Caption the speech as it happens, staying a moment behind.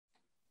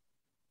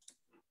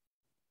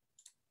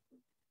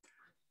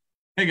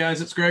Hey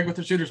guys, it's Greg with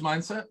the Shooter's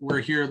Mindset. We're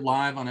here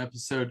live on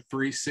episode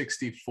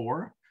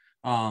 364.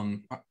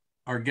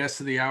 Our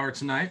guest of the hour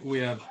tonight, we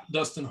have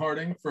Dustin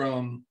Harding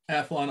from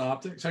Athlon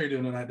Optics. How are you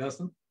doing tonight,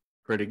 Dustin?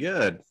 Pretty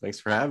good.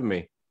 Thanks for having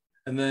me.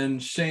 And then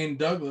Shane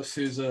Douglas,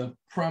 who's a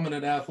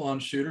prominent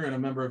Athlon shooter and a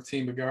member of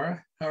Team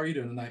Bagara. How are you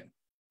doing tonight?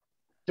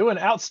 Doing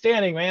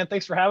outstanding, man.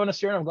 Thanks for having us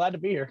here, and I'm glad to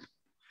be here.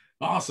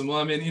 Awesome. Well,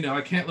 I mean,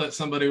 I can't let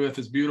somebody with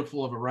as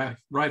beautiful of a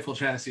rifle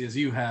chassis as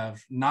you have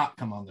not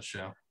come on the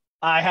show.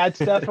 I had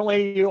to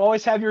definitely. You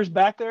always have yours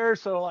back there,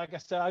 so like I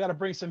said, I got to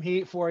bring some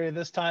heat for you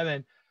this time,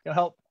 and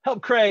help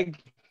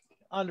Craig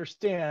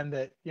understand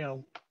that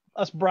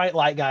us bright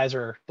light guys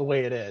are the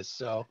way it is.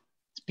 So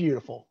it's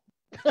beautiful.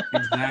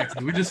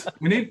 Exactly.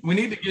 We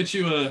need to get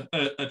you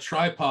a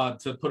tripod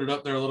to put it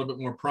up there a little bit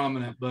more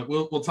prominent, but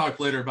we'll talk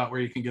later about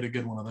where you can get a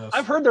good one of those.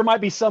 I've heard there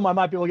might be some I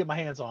might be able to get my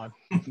hands on.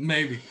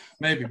 maybe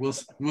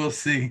we'll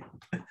see.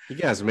 You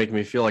guys are making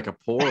me feel like a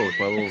poor with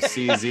my little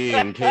CZ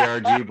and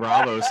KRG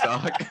Bravo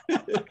stock.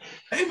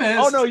 Hey man.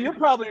 Oh no, you're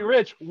probably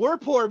rich. We're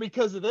poor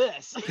because of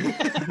this.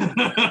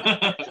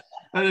 That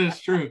is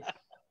true.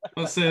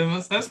 Let's say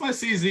that's my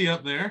CZ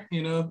up there.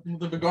 The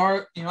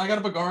Bagara. I got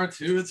a Bagara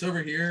too. It's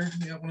over here.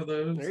 You got one of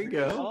those. There you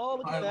go. Oh,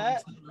 look at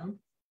that.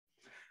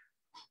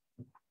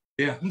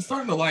 Yeah, I'm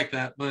starting to like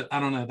that, but I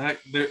don't know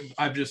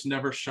I've just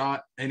never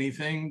shot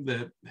anything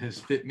that has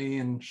fit me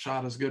and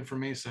shot as good for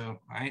me, so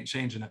I ain't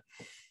changing it.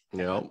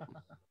 Yep.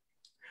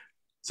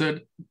 So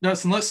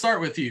Dustin, let's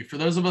start with you. For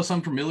those of us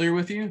unfamiliar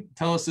with you,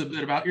 tell us a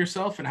bit about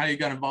yourself and how you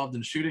got involved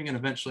in shooting and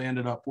eventually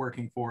ended up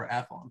working for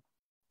Athlon.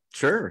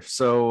 Sure.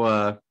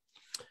 So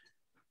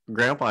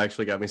Grandpa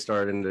actually got me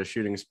started into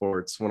shooting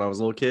sports when I was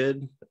a little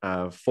kid.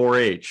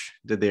 4-H,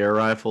 did the air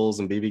rifles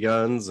and BB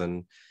guns,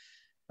 and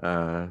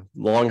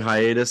long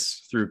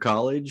hiatus through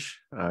college.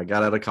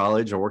 Got out of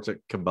college. I worked at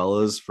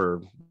Cabela's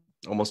for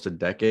almost a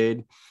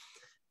decade.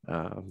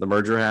 The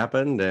merger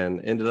happened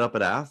and ended up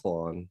at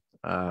Athlon.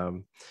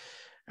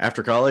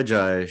 After college,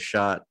 I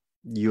shot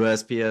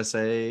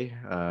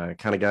USPSA,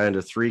 kind of got into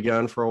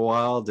 3-gun for a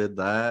while, did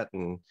that,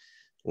 and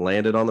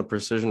landed on the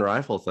precision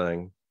rifle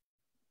thing.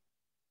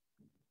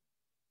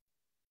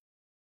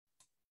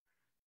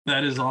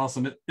 That is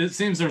awesome. It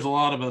seems there's a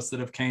lot of us that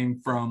have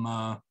came from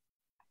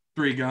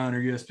 3-gun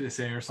or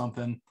USPSA or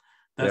something.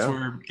 That's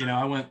where,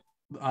 I went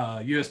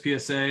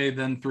USPSA,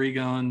 then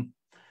 3-gun,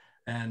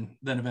 and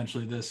then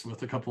eventually this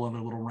with a couple other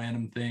little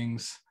random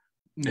things.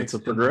 It's a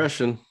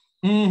progression.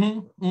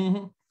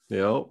 Mm-hmm.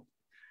 Yep.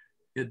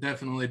 It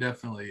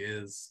definitely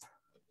is.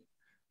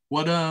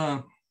 What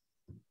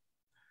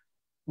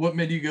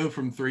made you go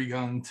from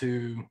 3-gun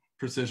to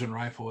precision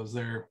rifle? Is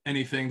there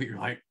anything that you're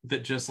like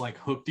that just like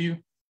hooked you?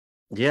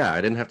 Yeah,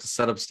 I didn't have to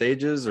set up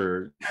stages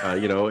or,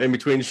 in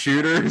between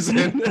shooters.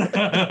 And,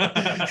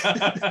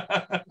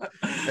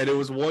 and it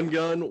was 1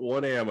 gun,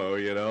 1 ammo,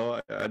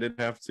 I didn't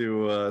have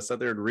to sit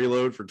there and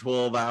reload for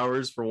 12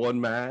 hours for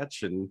 1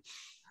 match and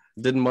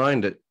didn't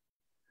mind it.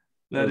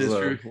 That is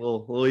true. A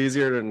little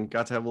easier and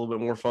got to have a little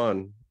bit more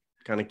fun,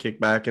 kind of kick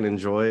back and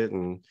enjoy it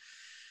and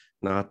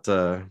not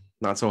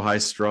so high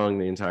strung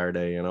the entire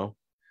day,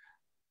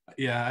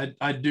 Yeah,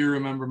 I do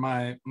remember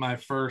my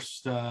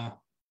first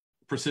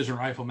precision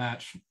rifle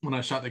match when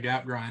I shot the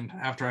gap grind.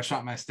 After I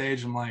shot my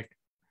stage, I'm like,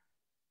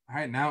 all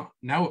right, now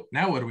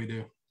what do we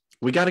do?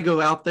 We got to go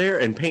out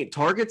there and paint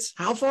targets.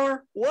 How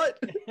far? What?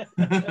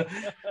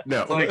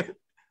 No. Like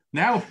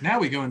now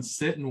we go and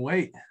sit and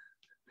wait.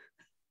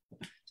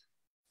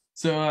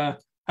 So how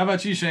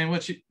about you, Shane?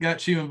 What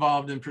got you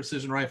involved in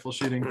precision rifle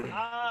shooting?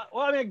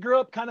 Well, I grew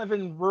up kind of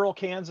in rural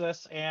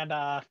Kansas, and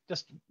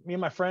just me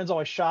and my friends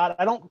always shot.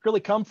 I don't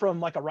really come from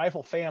like a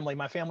rifle family.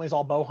 My family's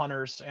all bow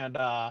hunters and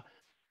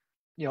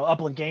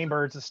upland game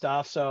birds and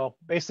stuff. So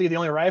basically the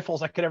only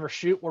rifles I could ever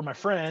shoot were my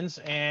friends.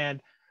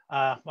 And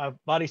my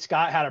buddy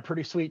Scott had a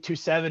pretty sweet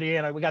 270,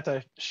 and we got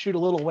to shoot a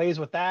little ways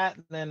with that.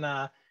 And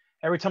then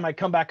every time I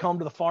come back home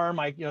to the farm,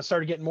 I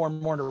started getting more and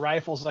more into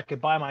rifles. I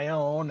could buy my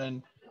own,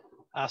 and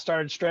I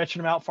started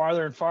stretching them out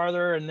farther and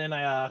farther. And then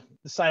I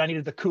decided I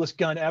needed the coolest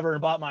gun ever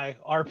and bought my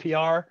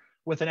RPR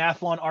with an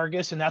Athlon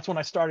Argus. And that's when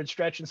I started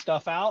stretching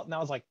stuff out. And that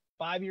was like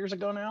 5 years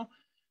ago now.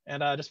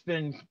 And just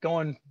been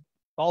going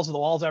balls to the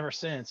walls ever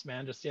since,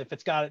 man. Just if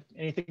it's got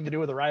anything to do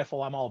with a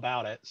rifle, I'm all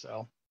about it.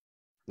 So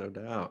no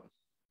doubt.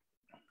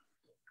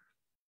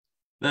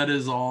 That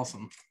is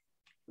awesome.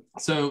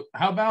 So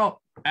how about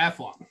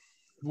Athlon?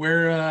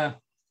 Where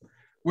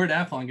did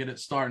Athlon get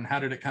its start, and how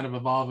did it kind of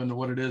evolve into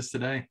what it is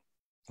today?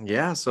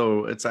 Yeah,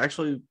 so it's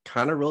actually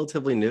kind of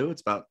relatively new.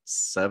 It's about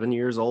 7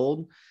 years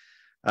old.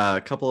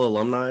 A couple of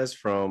alumni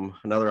from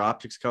another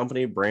optics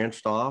company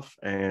branched off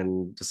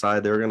and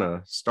decided they were going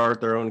to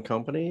start their own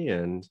company.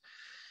 And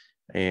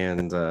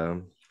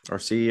our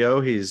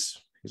CEO,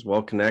 he's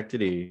well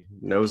connected. He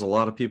knows a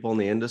lot of people in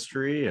the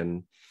industry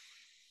and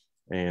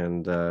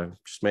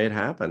just made it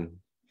happen.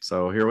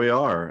 So here we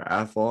are,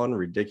 Athlon,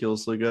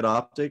 ridiculously good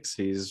optics.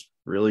 He's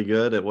really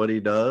good at what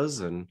he does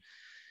and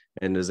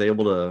is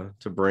able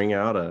to bring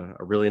out a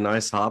really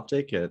nice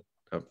optic at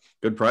a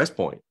good price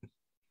point.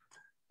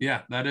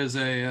 Yeah, that is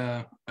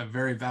a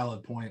very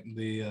valid point.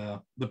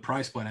 The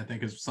price point, I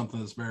think, is something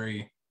that's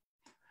very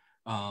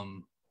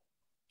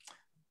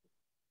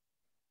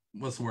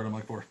what's the word I'm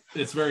looking for?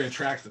 It's very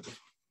attractive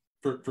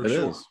for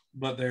sure. Is.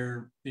 But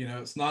they're,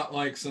 it's not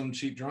like some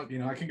cheap drunk.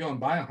 I can go and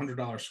buy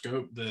 $100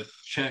 scope that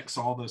checks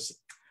all this.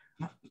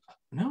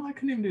 No, I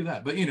couldn't even do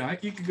that. But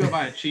you could go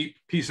buy a cheap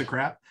piece of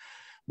crap,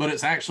 but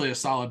it's actually a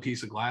solid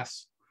piece of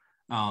glass.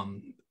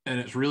 And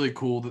it's really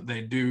cool that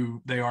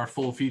they are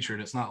full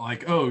featured. It's not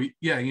like, oh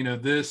yeah,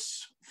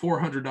 this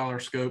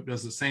 $400 scope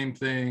does the same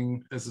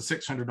thing as the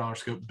 $600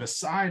 scope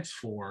besides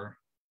for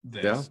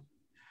this.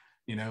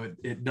 Yeah.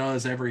 It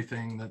does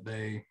everything that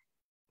they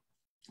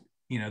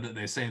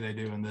say they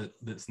do and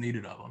that's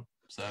needed of them.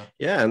 So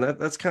yeah, and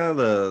that's kind of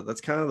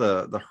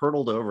the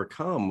hurdle to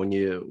overcome when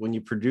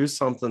you produce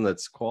something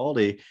that's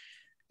quality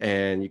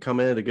and you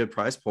come in at a good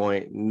price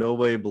point.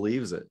 Nobody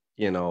believes it.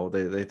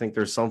 They think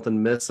there's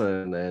something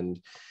missing,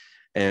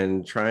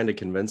 and trying to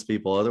convince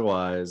people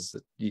otherwise.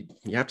 You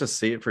have to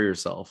see it for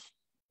yourself.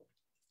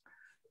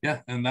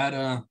 Yeah, and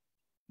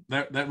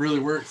that really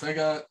works. I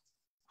got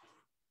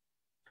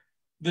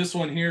this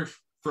one here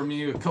from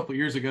you a couple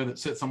years ago that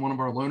sits on one of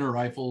our loaner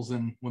rifles,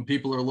 and when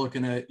people are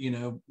looking at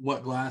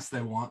what glass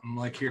they want, I'm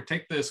like, here,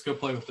 take this, go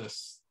play with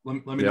this.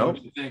 Let me know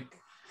what you think.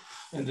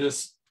 And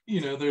just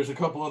there's a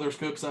couple other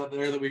scopes out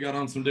there that we got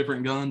on some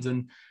different guns,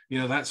 and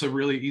that's a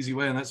really easy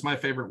way, and that's my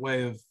favorite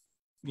way of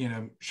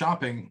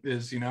shopping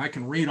is I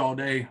can read all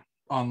day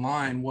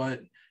online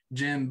what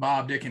Jim,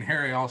 Bob, Dick, and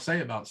Harry all say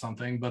about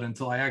something, but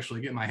until I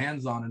actually get my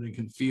hands on it and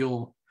can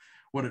feel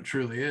what it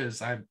truly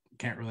is, I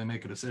can't really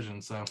make a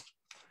decision. So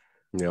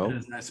it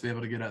is nice to be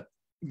able to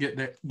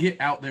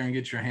get out there and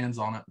get your hands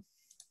on it.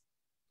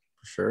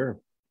 Sure.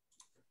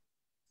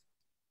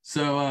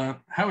 So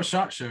how was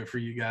SHOT Show for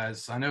you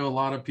guys? I know a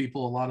lot of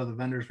the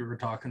vendors we were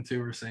talking to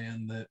were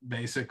saying that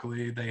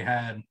basically they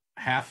had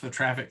half the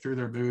traffic through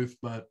their booth,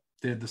 but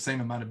did the same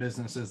amount of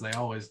business as they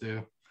always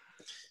do.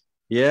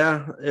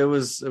 Yeah, it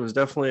was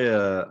definitely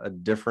a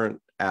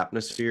different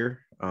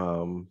atmosphere.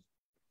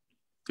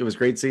 It was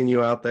great seeing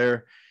you out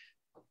there,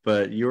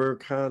 but you were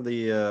kind of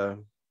the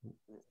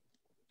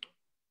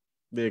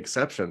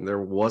exception.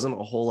 There wasn't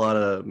a whole lot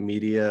of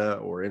media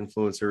or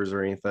influencers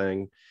or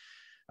anything.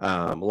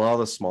 A lot of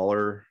the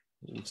smaller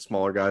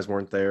guys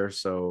weren't there,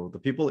 so the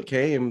people that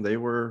came, they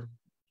were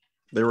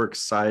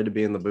excited to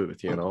be in the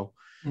booth.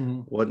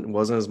 Mm-hmm.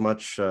 Wasn't as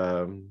much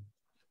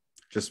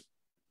just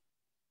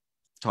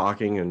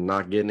talking and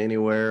not getting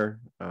anywhere.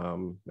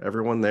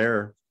 Everyone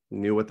there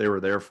knew what they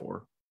were there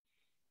for.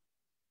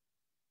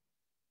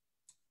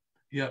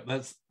 Yep,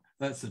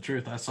 that's the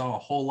truth. I saw a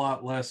whole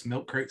lot less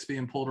milk crates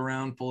being pulled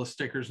around full of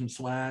stickers and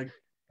swag.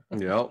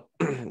 Yep.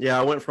 Yeah,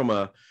 I went from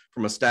a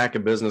stack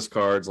of business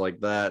cards like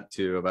that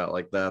to about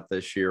like that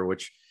this year,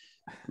 which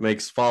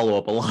makes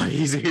follow-up a lot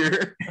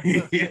easier.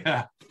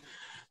 Yeah,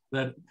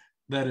 that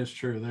is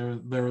true.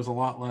 There was a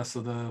lot less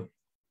of the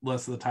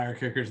tire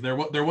kickers. There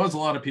was a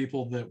lot of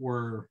people that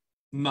were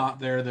not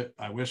there that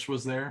I wish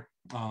was there.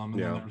 And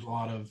then there was a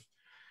lot of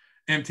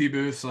empty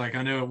booths. Like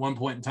I know at one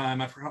point in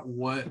time, I forgot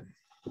what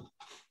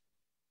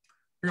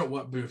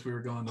booth we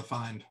were going to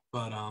find,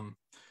 but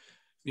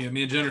me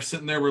and Jen are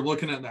sitting there. We're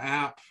looking at the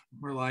app.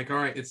 We're like, all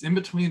right, it's in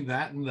between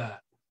that and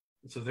that.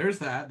 So there's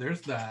that.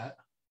 There's that.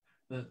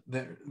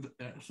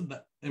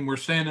 And we're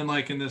standing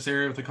like in this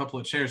area with a couple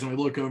of chairs, and we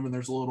look over and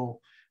there's a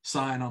little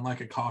sign on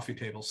like a coffee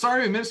table.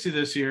 Sorry we missed you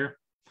this year.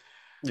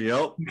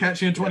 Yep.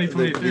 Catch you in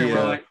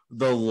 2023.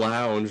 The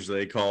lounge,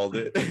 they called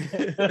it.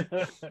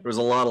 There was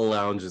a lot of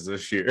lounges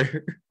this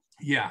year.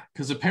 Yeah,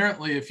 because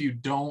apparently if you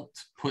don't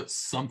put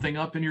something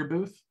up in your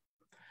booth,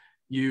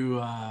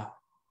 you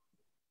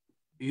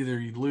either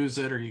you lose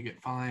it or you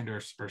get fined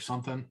or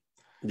something.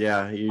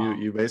 Yeah,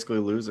 you basically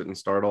lose it and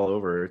start all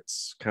over.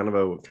 It's kind of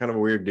a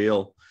weird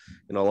deal.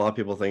 A lot of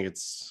people think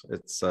it's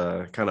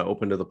kind of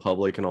open to the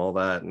public and all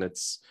that, and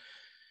it's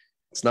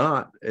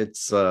not.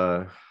 It's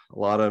a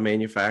lot of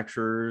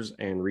manufacturers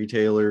and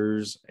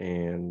retailers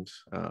and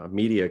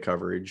media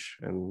coverage,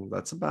 and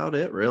that's about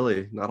it,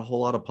 really. Not a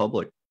whole lot of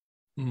public.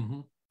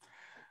 Mm-hmm.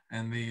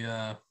 And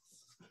the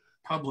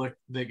public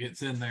that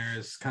gets in there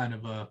is kind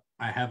of a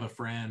I have a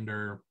friend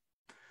or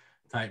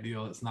type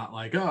deal. It's not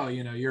like, oh,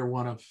 you're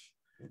one of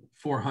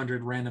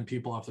 400 random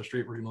people off the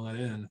street we're gonna let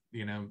in.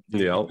 You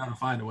gotta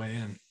find a way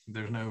in.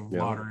 There's no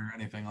lottery or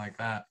anything like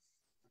that.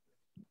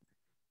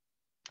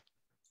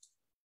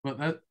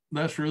 But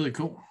that's really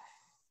cool.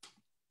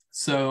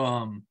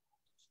 So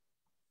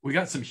we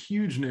got some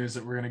huge news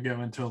that we're going to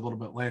go into a little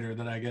bit later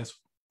that I guess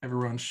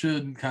everyone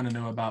should kind of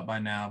know about by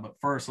now. But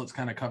first, let's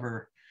kind of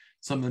cover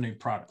some of the new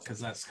products, because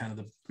that's kind of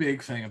the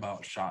big thing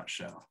about SHOT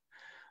Show.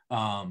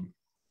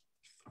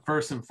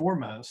 First and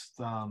foremost,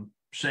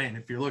 Shane,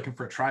 if you're looking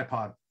for a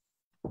tripod,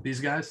 these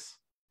guys,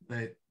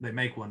 they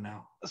make one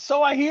now.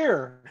 So I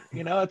hear,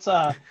 it's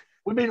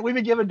we've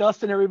been giving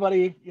Dustin,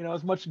 everybody,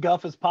 as much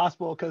guff as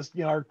possible, because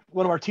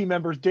one of our team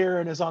members,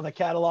 Darren, is on the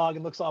catalog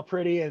and looks all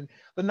pretty. And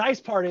the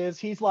nice part is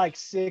he's like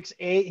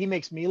 6'8". He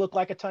makes me look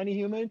like a tiny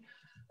human.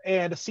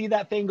 And to see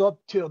that thing go up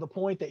to the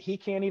point that he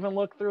can't even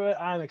look through it,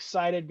 I'm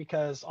excited,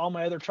 because all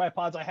my other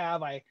tripods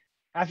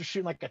after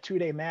shooting like a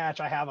 2-day match,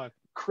 I have a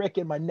crick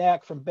in my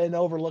neck from bending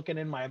over looking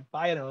in my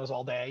binos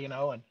all day,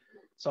 and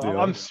so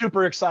I'm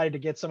super excited to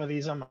get some of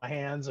these on my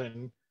hands,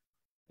 and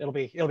it'll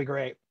be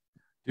great.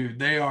 Dude,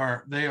 they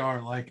are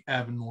like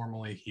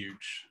abnormally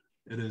huge.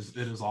 It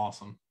is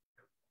awesome.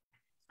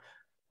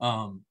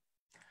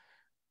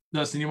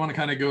 Dustin, you want to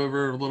kind of go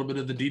over a little bit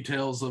of the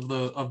details of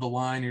the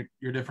line,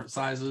 your different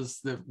sizes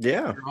that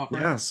you're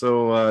offering?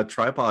 So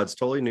tripods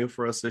totally new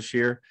for us this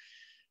year.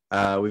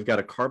 We've got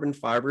a carbon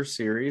fiber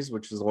series,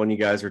 which is the one you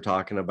guys are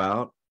talking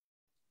about.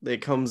 It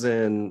comes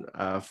in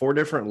 4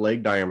 different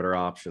leg diameter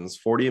options: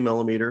 40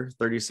 millimeter,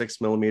 36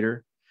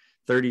 millimeter,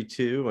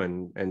 32,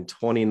 and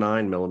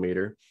 29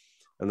 millimeter.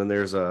 And then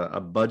there's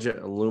a budget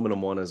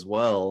aluminum one as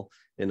well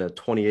in a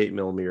 28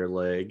 millimeter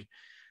leg.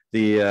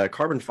 The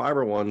carbon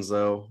fiber ones,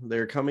 though,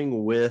 they're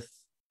coming with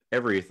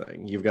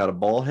everything. You've got a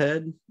ball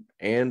head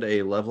and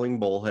a leveling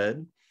bowl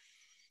head.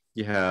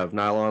 You have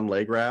nylon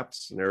leg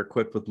wraps, and they're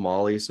equipped with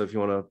MOLLE. So if you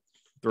want to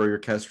throw your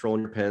Kestrel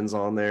and your pins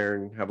on there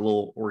and have a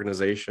little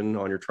organization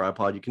on your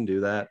tripod, you can do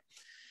that.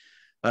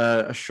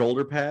 A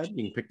shoulder pad,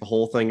 you can pick the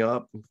whole thing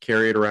up,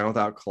 carry it around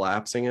without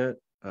collapsing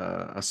it.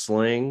 A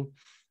sling,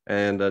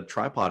 and a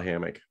tripod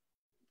hammock.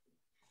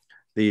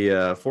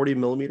 The 40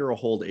 millimeter will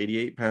hold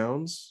 88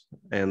 pounds,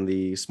 and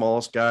the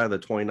smallest guy, the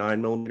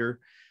 29 millimeter,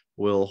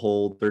 will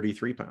hold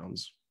 33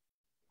 pounds.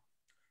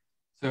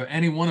 So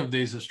any one of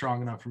these is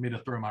strong enough for me to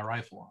throw my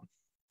rifle on.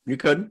 You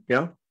could,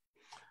 yeah.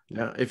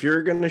 If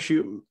you're going to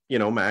shoot,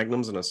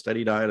 magnums in a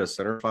steady diet of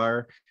center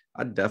fire,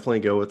 I'd definitely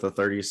go with the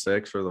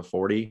 36 or the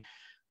 40.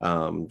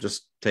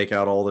 Just take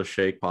out all the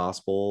shake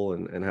possible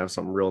and have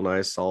something real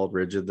nice, solid,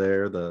 rigid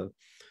there. The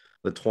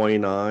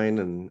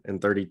 29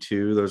 and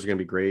 32, those are going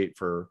to be great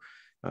for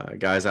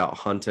guys out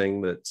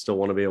hunting that still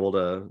want to be able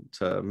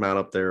to mount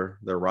up their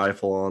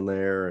rifle on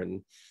there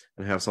and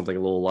have something a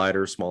little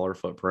lighter, smaller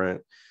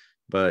footprint.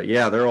 But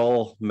yeah, they're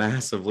all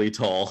massively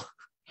tall.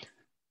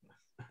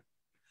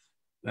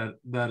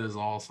 That is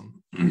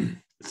awesome.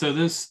 So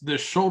this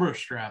shoulder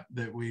strap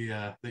that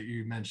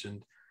you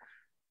mentioned,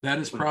 that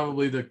is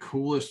probably the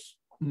coolest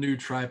new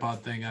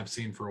tripod thing I've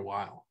seen for a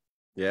while.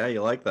 Yeah,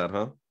 you like that,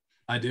 huh?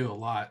 I do a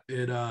lot.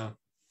 It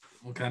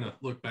we'll kind of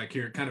look back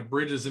here. It kind of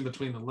bridges in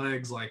between the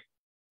legs, like,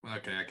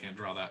 okay, I can't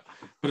draw that,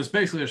 but it's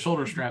basically a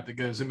shoulder strap that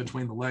goes in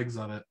between the legs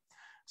of it.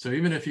 So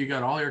even if you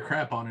got all your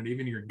crap on it,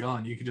 even your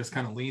gun, you can just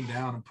kind of lean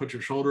down and put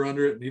your shoulder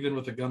under it. And even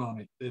with a gun on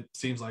it, it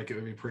seems like it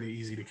would be pretty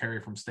easy to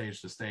carry from stage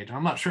to stage. And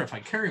I'm not sure if I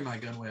carry my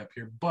gun way up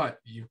here, but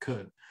you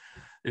could.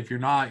 If you're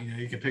not,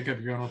 you can pick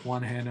up your gun with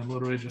one hand and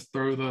literally just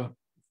throw the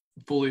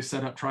fully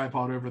set up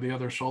tripod over the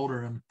other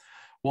shoulder and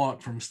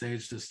walk from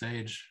stage to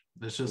stage.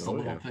 It's just a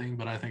little thing,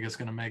 but I think it's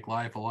going to make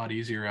life a lot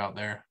easier out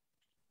there.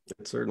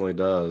 It certainly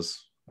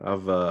does.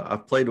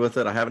 I've played with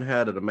it. I haven't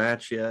had it a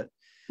match yet.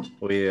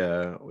 We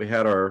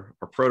had our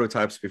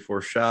prototypes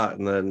before shot,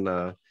 and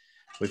then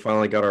we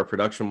finally got our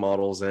production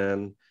models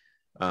in.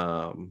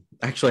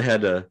 Actually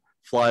had to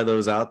fly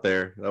those out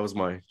there. That was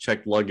my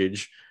checked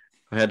luggage.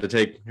 I had to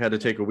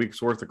take a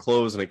week's worth of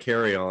clothes and a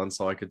carry-on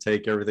so I could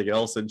take everything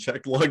else in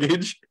checked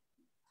luggage.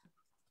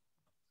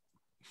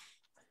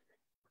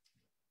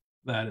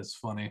 That is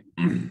funny.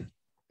 I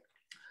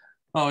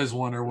always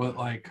wonder what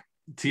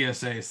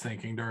TSA is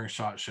thinking during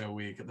SHOT Show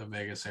week at the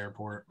Vegas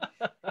airport.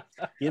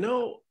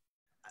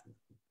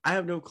 I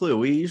have no clue.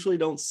 We usually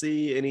don't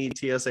see any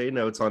TSA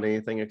notes on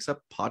anything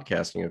except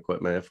podcasting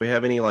equipment. If we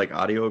have any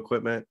audio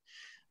equipment,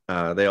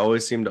 they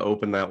always seem to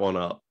open that one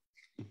up,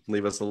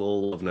 leave us a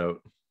little love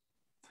note.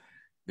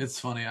 It's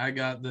funny. I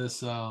got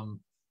this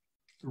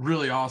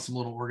really awesome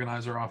little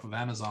organizer off of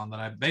Amazon that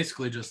I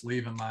basically just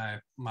leave in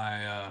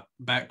my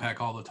backpack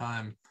all the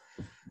time.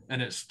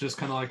 And it's just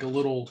kind of like a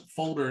little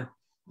folder,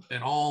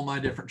 and all my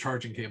different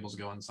charging cables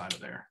go inside of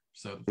there.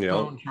 So the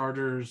phone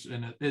chargers,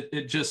 and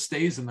it just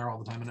stays in there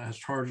all the time, and it has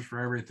chargers for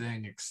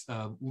everything.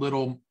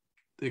 Little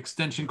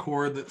extension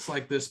cord that's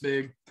like this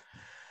big.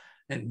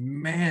 And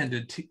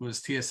man, was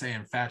TSA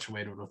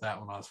infatuated with that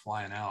when I was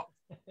flying out.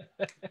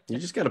 You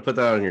just got to put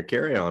that on your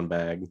carry-on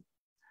bag.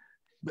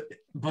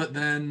 But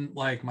then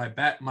my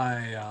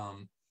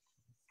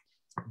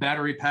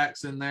battery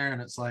pack's in there,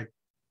 and it's like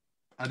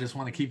I just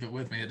want to keep it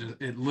with me.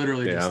 It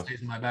literally just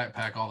stays in my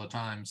backpack all the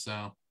time.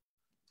 So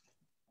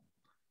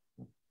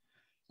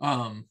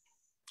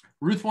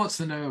Ruth wants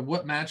to know,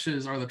 what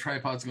matches are the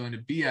tripods going to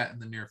be at in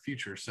the near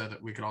future so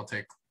that we could all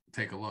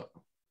take a look.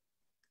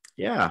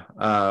 Yeah.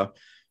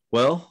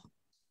 Well,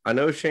 I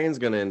know Shane's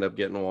going to end up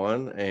getting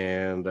one,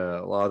 and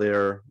a lot of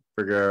their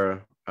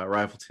Bergara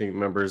rifle team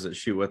members that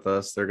shoot with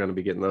us, they're going to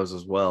be getting those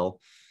as well.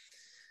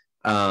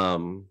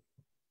 I'm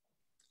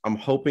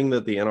hoping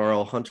that the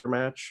NRL Hunter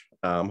match,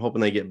 I'm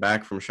hoping they get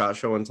back from SHOT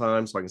Show in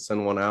time so I can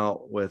send one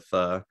out with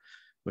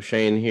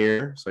Shane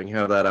here, so I can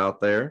have that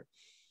out there.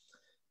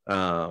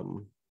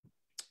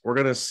 We're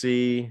going to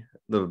see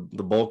the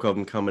bulk of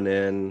them coming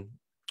in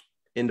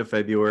into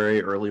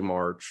February, early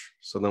March.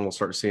 So then we'll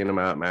start seeing them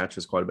at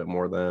matches quite a bit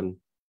more then.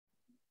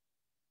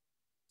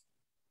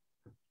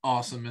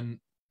 awesome.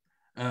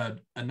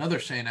 And another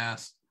Shane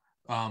asked,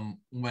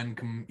 when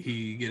can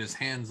he get his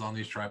hands on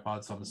these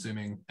tripods? So I'm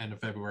assuming end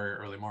of February,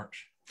 early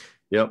March.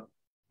 Yep.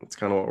 That's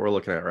kind of what we're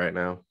looking at right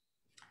now.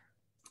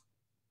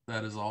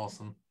 That is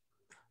awesome.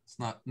 It's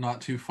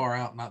not too far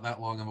out, not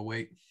that long of a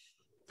wait.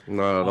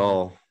 Not at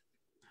all.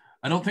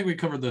 I don't think we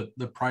covered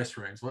the price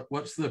range.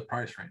 What's the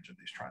price range of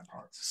these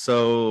tripods?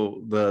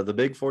 So the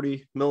big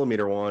 40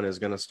 millimeter one is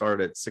going to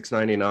start at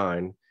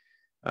 $699.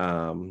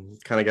 Kind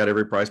of got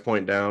every price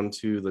point down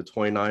to the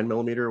 29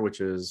 millimeter,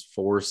 which is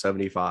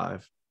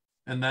 $475.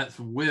 And that's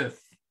with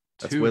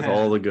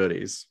all the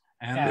goodies.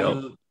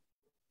 And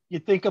you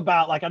think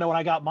about, like, I know when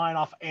I got mine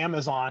off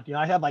Amazon,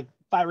 I had like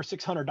 $500 or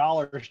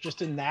 $600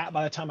 just in that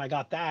by the time I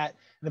got that.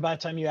 And then by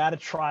the time you add a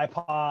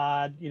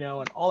tripod,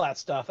 and all that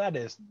stuff,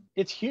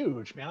 it's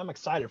huge, man. I'm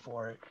excited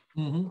for it.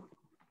 Mm-hmm.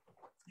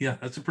 Yeah,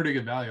 that's a pretty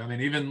good value. I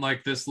mean, even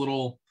like this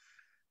little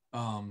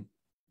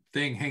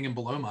thing hanging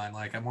below mine,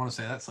 like I want to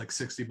say that's like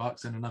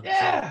 $60 in and of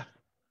itself.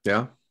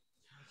 Yeah.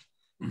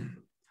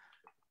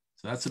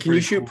 So that's Can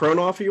you shoot prone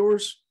off of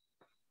yours?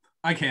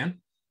 I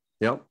can.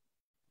 Yep.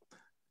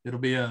 It'll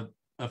be a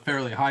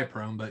fairly high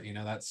prone, but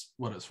that's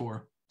what it's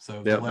for.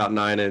 So yeah, about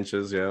 9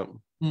 inches. Yeah.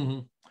 Mm-hmm.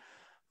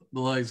 The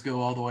legs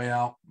go all the way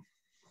out.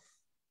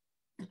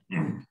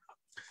 It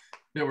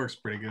works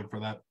pretty good for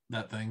that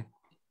thing.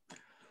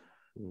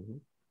 Mm-hmm.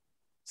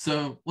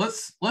 So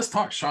let's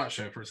talk SHOT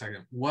Show for a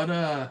second. What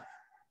are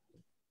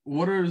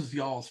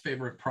y'all's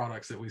favorite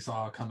products that we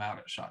saw come out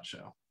at SHOT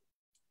Show?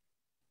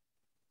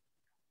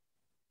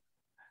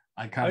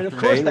 Of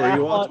course, the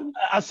Athlon.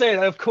 I say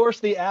it. Of course,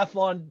 the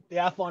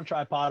Athlon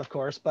tripod, of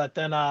course. But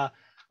then,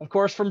 of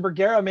course, from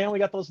Bergera, man, we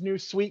got those new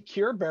sweet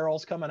Cure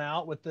barrels coming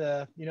out with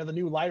the the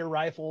new lighter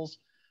rifles.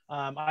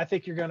 I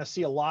think you're going to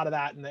see a lot of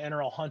that in the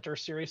NRL Hunter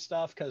series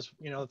stuff because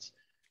it's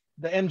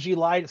the MG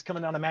Light. It's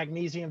coming on a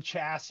magnesium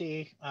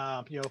chassis.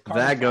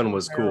 That gun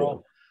was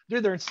cool.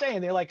 Dude, they're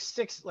insane. They're like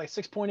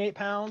 6.8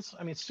 pounds.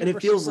 I mean, and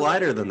it feels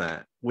lighter than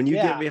that when you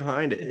get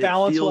behind it. It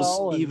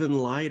feels even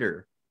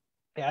lighter.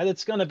 Yeah,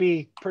 it's going to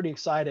be pretty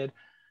excited.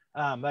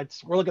 We're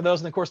looking at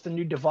those, and of course the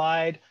new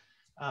Divide.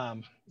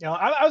 I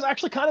was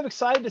actually kind of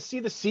excited to see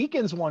the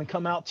Seekins one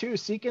come out too.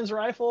 Seekins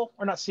rifle,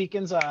 or not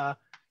Seekins,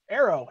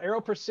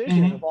 Arrow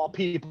Precision of all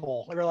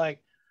people. They were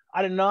like,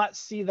 I did not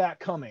see that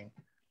coming.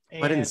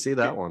 And I didn't see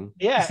that one.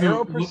 Yeah,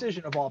 Arrow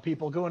Precision of all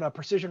people going a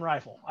precision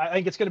rifle. I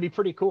think it's going to be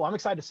pretty cool. I'm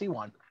excited to see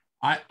one.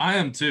 I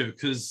am too,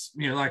 because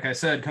like I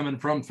said, coming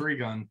from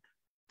 3-gun,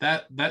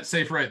 that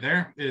safe right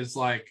there is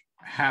like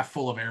half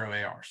full of Arrow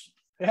ARs.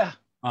 Yeah.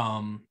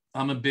 I'm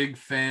a big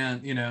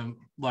fan,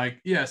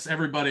 yes,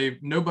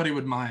 nobody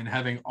would mind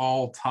having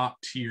all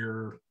top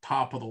tier,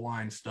 top of the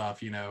line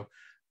stuff.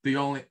 The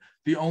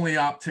only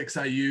optics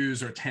I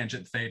use are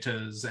tangent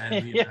thetas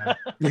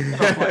and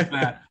stuff like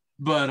that.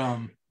 But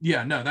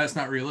no, that's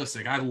not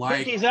realistic. I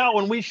like he's out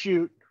when we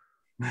shoot.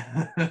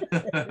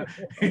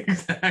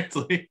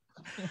 Exactly.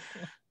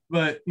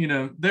 But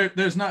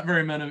there's not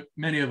very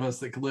many of us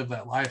that could live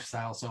that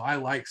lifestyle. So I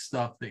like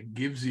stuff that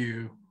gives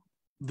you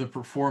the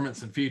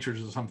performance and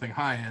features of something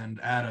high end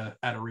at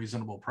a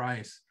reasonable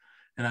price.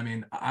 And I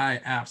mean, I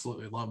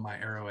absolutely love my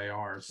Arrow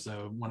ARs.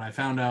 So when I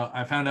found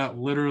out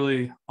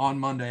literally on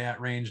Monday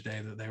at range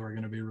day that they were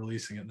going to be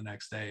releasing it the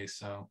next day.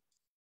 So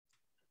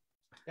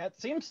yeah,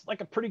 it seems like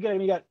a pretty good. I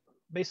mean, you got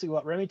basically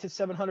Remington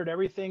 700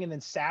 everything, and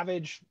then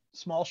Savage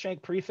small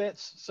shank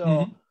prefits.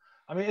 So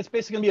I mean, it's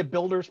basically gonna be a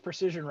builder's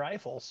precision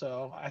rifle.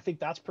 So I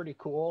think that's pretty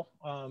cool.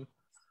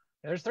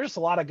 There's a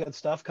lot of good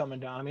stuff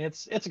coming down. I mean,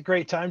 it's a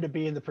great time to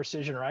be in the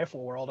precision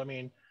rifle world. I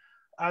mean,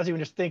 I was even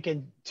just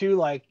thinking too,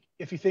 like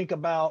if you think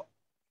about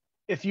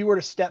if you were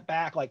to step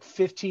back like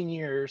 15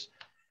 years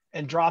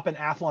and drop an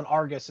Athlon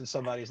Argus in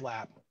somebody's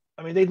lap,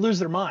 I mean, they'd lose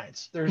their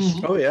minds. There's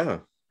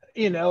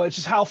it's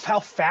just how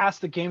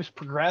fast the game's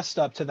progressed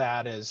up to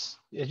that it's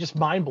just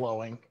mind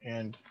blowing.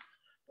 And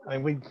I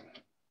mean,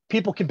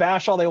 people can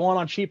bash all they want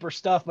on cheaper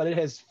stuff, but it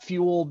has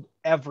fueled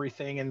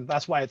everything. And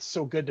that's why it's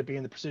so good to be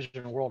in the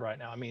precision world right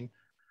now. I mean,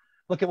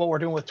 look at what we're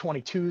doing with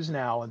 22s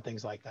now and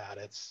things like that.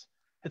 It's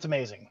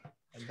amazing.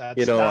 And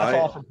that's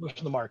all from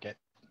pushing the market.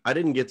 I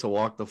didn't get to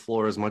walk the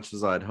floor as much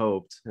as I'd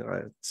hoped.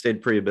 I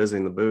stayed pretty busy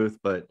in the booth,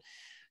 but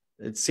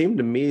it seemed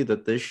to me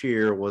that this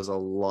year was a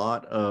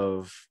lot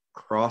of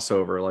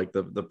crossover, like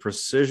the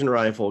precision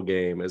rifle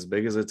game, as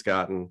big as it's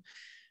gotten.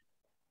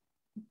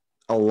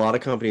 A lot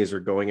of companies are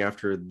going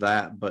after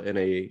that, but in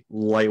a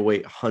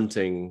lightweight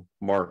hunting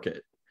market.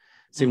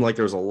 It seemed like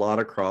there was a lot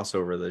of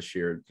crossover this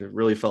year. It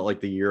really felt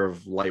like the year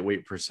of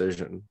lightweight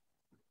precision.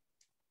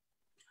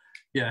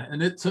 Yeah,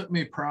 and it took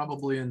me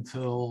probably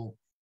until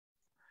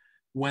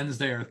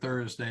Wednesday or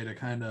Thursday to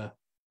kind of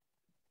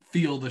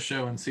feel the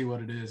show and see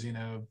what it is.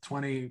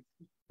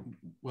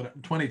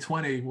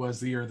 2020 was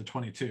the year of the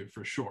 22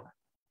 for sure.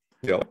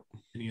 Yep.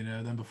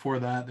 And, then before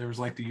that there was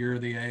like the year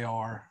of the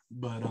AR,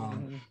 but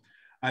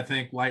I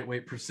think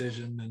lightweight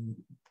precision and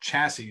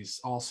chassis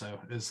also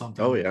is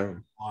something. Oh yeah.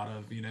 A lot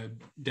of,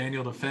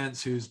 Daniel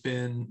Defense, who's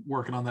been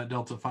working on that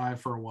Delta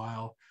 5 for a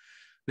while,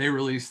 they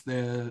released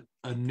the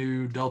a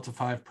new Delta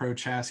 5 Pro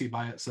chassis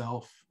by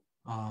itself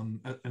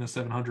in a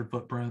 700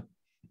 footprint.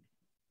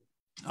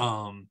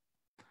 Arrow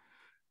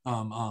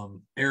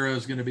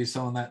is going to be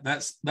selling that.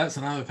 That's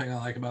another thing I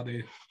like about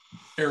the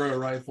Arrow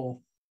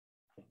rifle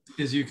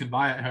is you can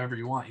buy it however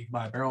you want. You can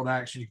buy a barreled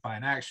action, you can buy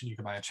an action, you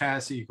can buy a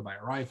chassis, you can buy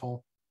a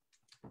rifle.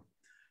 And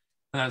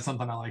that's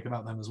something I like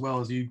about them as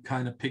well, is you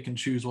kind of pick and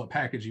choose what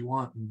package you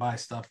want and buy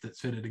stuff that's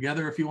fitted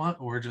together if you want,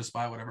 or just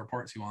buy whatever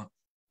parts you want.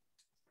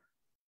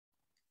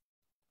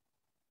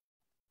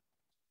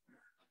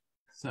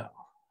 So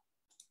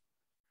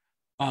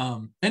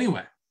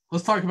anyway,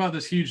 let's talk about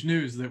this huge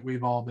news that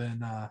we've all been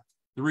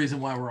the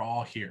reason why we're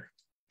all here.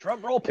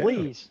 Drum roll,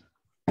 please.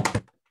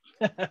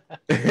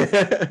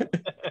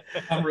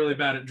 I'm really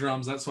bad at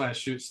drums. That's why I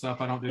shoot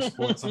stuff. I don't do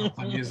sports. I don't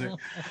play music.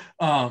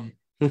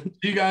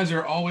 You guys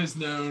are always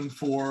known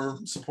for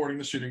supporting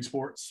the shooting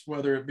sports,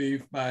 whether it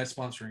be by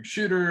sponsoring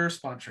shooters,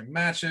 sponsoring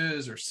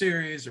matches or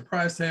series or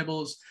prize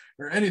tables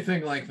or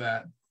anything like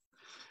that.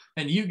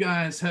 And you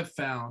guys have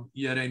found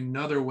yet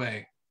another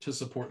way to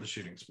support the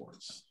shooting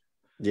sports.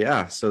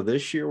 Yeah, so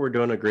this year we're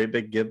doing a great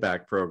big give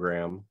back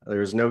program.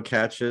 There's no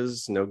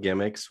catches, no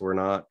gimmicks. We're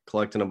not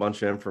collecting a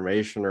bunch of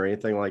information or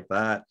anything like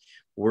that.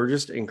 We're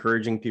just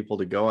encouraging people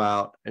to go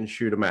out and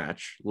shoot a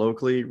match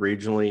locally,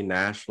 regionally,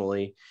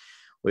 nationally.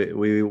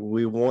 We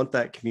want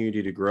that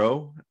community to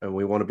grow, and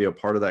we want to be a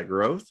part of that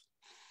growth.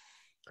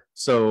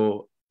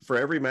 So for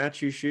every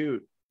match you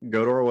shoot,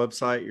 go to our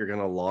website. You're going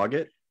to log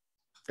it.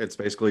 It's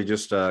basically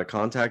just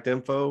contact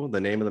info,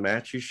 the name of the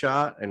match you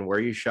shot, and where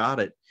you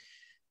shot it.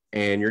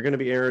 And you're going to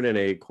be entered in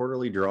a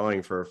quarterly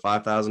drawing for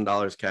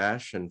 $5,000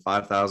 cash and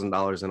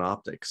 $5,000 in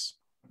optics.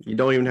 You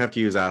don't even have to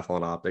use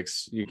Athlon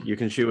optics. You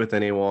can shoot with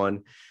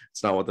anyone.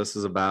 It's not what this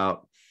is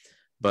about.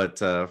 But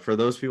for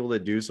those people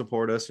that do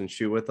support us and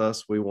shoot with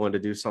us, we wanted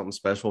to do something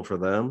special for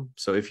them.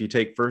 So if you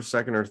take first,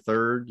 second, or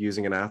third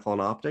using an Athlon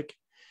optic,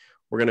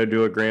 we're going to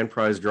do a grand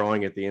prize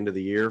drawing at the end of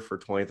the year for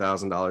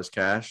 $20,000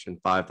 cash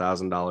and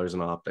 $5,000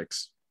 in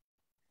optics.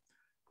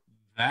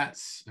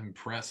 That's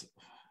impressive.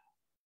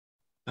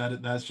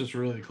 That's just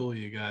really cool,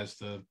 you guys,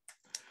 to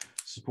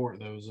support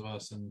those of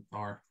us in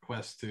our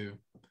quest to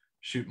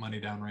shoot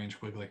money downrange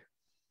quickly.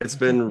 It's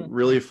been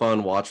really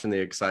fun watching the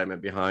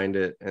excitement behind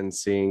it and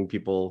seeing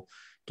people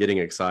getting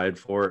excited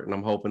for it. And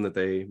I'm hoping that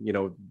they,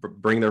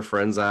 bring their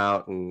friends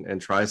out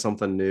and try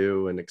something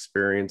new and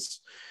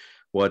experience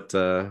what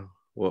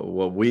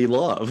we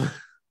love.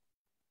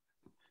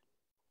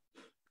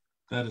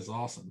 That is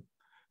awesome.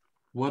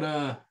 What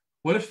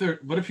if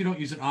you don't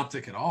use an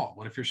optic at all?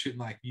 What if you're shooting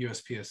like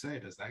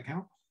USPSA? Does that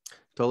count?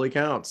 Totally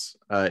counts.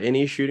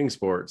 Any shooting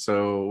sport.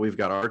 So we've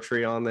got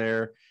archery on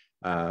there,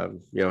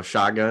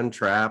 shotgun,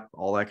 trap,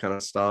 all that kind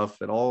of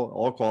stuff. It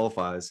all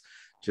qualifies.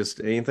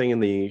 Just anything in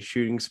the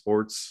shooting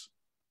sports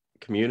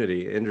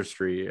community,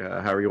 industry,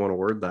 however you want to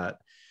word that,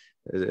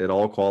 it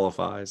all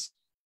qualifies.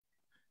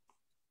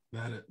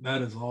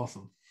 That is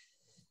awesome.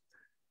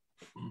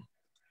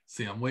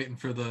 See, I'm waiting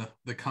for the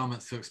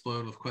comments to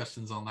explode with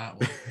questions on that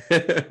one.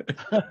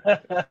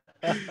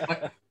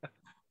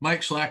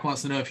 Mike Schlack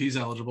wants to know if he's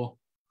eligible.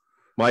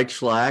 Mike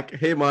Schlack.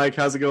 Hey, Mike,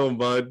 how's it going,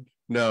 bud?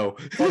 No.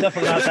 Well,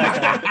 definitely not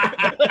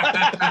that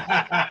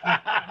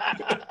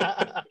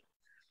guy.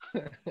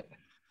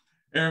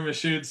 Aaron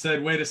Mashoud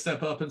said, way to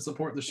step up and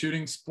support the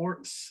shooting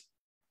sports.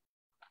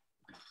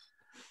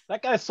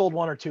 That guy sold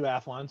 1 or 2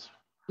 Athlons.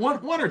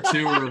 One or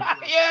two or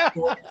yeah.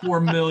 4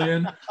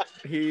 million.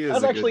 He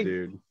is a good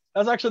dude.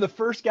 That was actually the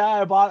first guy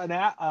I bought an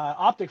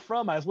optic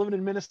from. I was living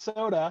in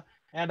Minnesota,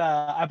 and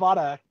I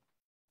bought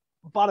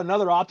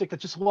another optic that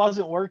just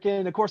wasn't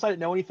working. Of course, I didn't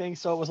know anything,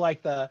 so it was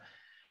like the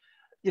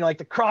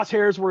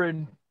crosshairs were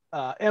in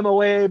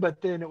MOA,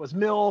 but then it was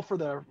MIL for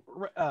the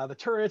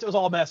turrets. It was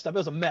all messed up. It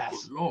was a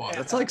mess. Oh,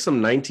 that's like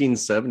some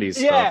 1970s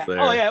stuff there.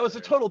 Oh yeah, it was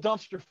a total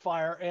dumpster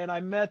fire. And I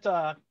met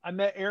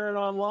Aaron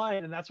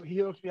online, and that's what he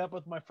hooked me up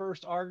with my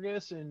first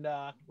Argus, and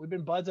we've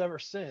been buds ever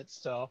since.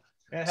 So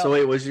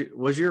wait,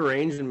 was your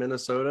range in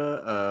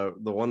Minnesota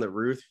the one that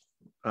Ruth?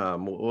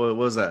 What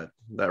was that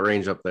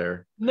range up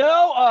there?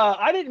 No,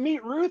 I didn't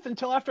meet Ruth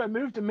until after I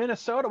moved to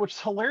Minnesota, which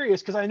is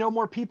hilarious because I know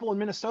more people in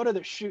Minnesota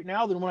that shoot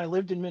now than when I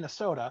lived in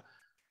Minnesota.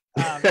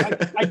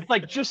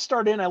 I just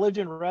started in. I lived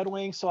in Red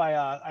Wing, so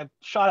I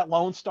shot at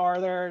Lone Star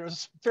there. It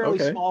was a fairly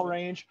small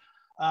range,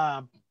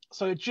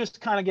 so it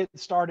just kind of get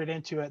started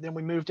into it. Then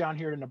we moved down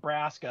here to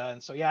Nebraska,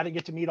 and so I didn't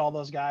get to meet all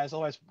those guys.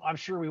 Otherwise, I'm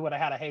sure we would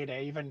have had a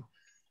heyday. Even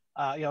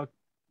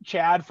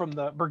Chad from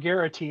the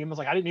Bergera team was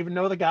like, I didn't even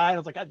know the guy. And I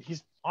was like,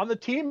 he's on the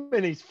team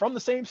and he's from the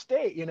same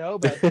state,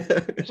 but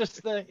it's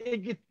just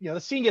the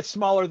scene gets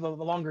smaller the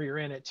longer you're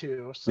in it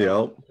too.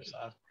 So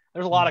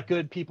there's a lot of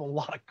good people, a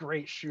lot of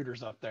great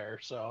shooters up there.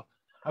 So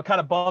I'm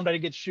kind of bummed I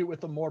didn't get to shoot with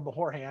them more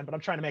beforehand, but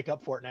I'm trying to make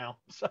up for it now.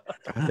 So.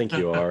 I think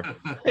you are.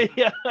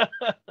 Yeah.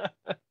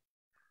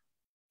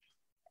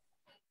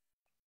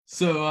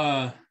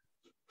 So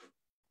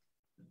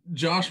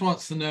Josh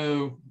wants to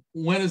know,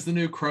 when is the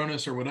new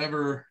Cronus or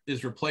whatever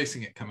is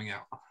replacing it coming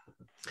out?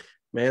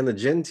 Man, the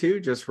Gen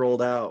 2 just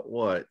rolled out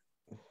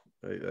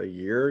a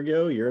year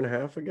ago, year and a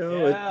half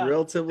ago. Yeah. A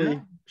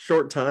relatively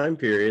short time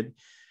period.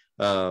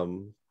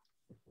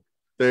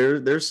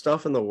 There's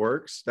stuff in the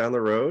works down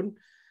the road.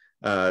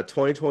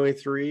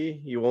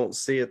 2023, you won't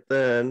see it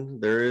then.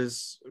 There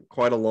is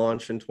quite a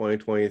launch in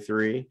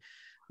 2023.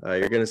 You're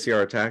going to see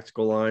our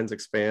tactical lines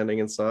expanding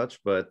and such,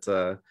 but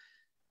the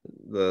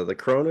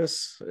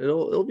Cronus,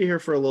 it'll be here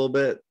for a little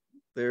bit.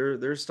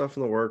 There's stuff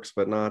in the works,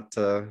 but not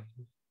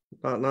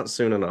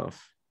soon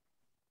enough.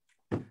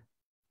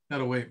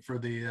 Gotta wait for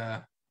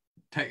the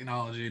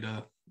technology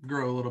to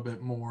grow a little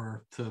bit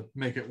more to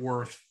make it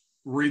worth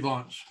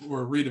relaunch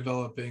or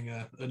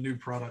redeveloping a new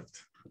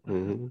product.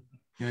 Mm-hmm.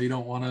 You know, you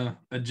don't want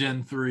a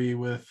Gen 3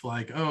 with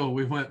like, oh,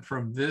 we went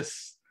from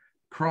this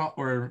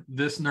or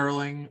this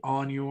knurling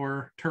on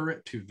your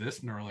turret to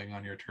this knurling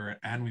on your turret,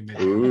 and we made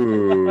it.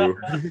 Ooh.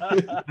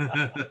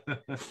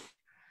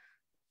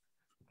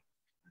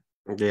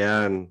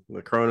 Yeah, and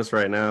the Cronus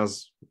right now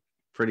is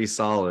pretty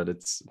solid.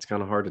 It's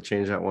kind of hard to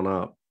change that one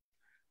up.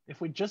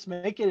 If we just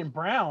make it in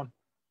brown.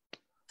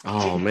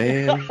 Oh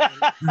man.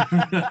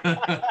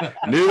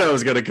 Knew that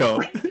was gonna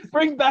come.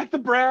 Bring back the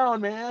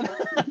brown, man.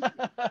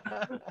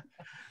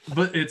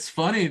 But it's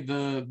funny,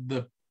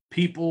 the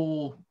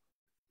people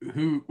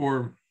who,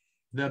 or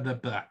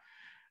the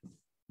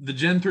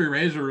Gen 3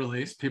 Razor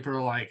release, people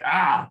are like,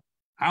 I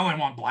only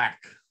want black.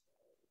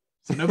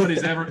 So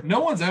no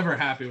one's ever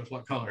happy with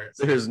what color it's.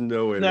 There's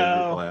no way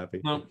they're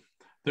happy. No,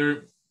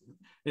 they're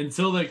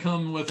until they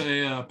come with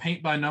a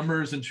paint by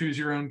numbers and choose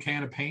your own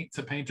can of paint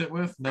to paint it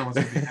with. No one's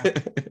gonna be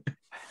happy.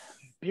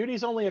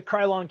 Beauty's only a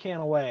Krylon can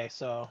away,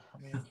 so I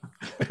mean.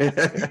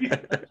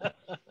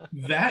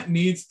 That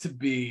needs to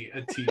be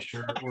a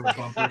t-shirt or a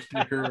bumper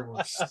sticker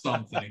or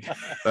something.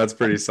 That's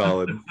pretty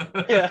solid.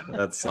 Yeah,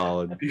 that's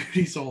solid.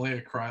 Beauty's only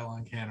a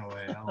Krylon can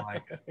away. I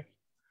like it.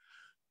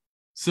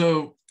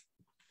 So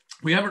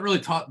we haven't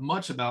really talked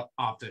much about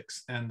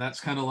optics, and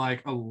that's kind of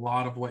like a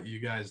lot of what you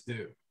guys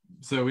do.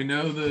 So we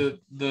know the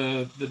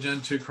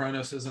Gen 2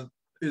 Kronos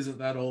isn't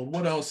that old.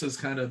 What else is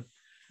kind of,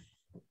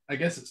 I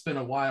guess it's been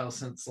a while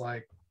since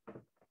like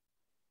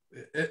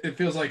it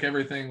feels like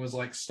everything was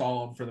like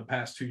stalled for the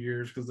past 2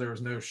 years because there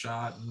was no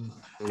shot and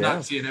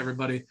not seeing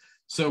everybody.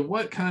 So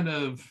what kind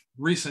of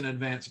recent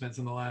advancements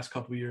in the last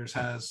couple of years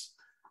has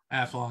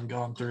Athlon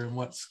gone through, and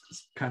what's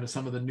kind of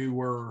some of the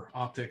newer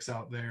optics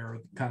out there,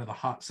 kind of the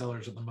hot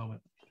sellers at the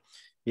moment?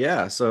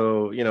 Yeah,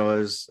 so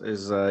as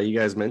you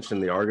guys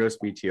mentioned, the Argos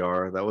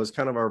BTR, that was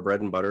kind of our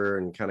bread and butter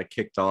and kind of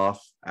kicked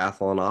off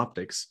Athlon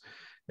optics.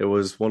 It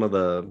was one of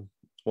the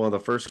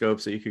first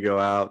scopes that you could go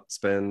out,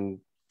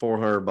 spend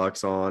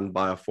 $400 on,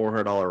 buy a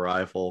 $400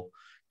 rifle,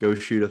 go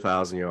shoot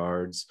 1,000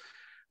 yards.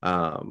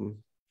 The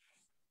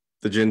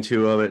Gen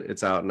 2 of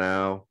it's out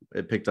now.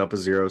 It picked up a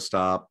zero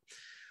stop.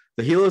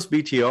 The Helos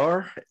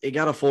BTR, it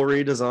got a full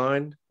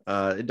redesign.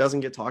 It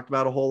doesn't get talked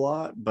about a whole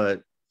lot,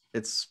 but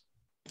it's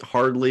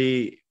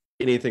hardly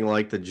anything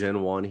like the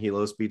Gen 1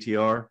 Helos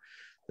BTR.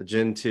 The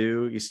Gen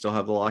 2, you still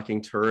have the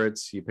locking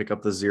turrets. You pick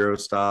up the zero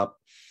stop,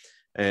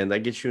 and that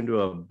gets you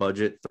into a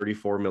budget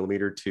 34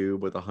 millimeter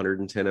tube with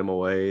 110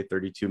 MOA,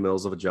 32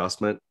 mils of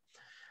adjustment.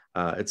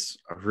 It's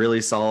a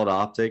really solid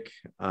optic.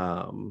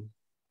 And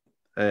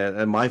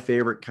my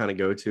favorite kind of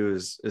go-to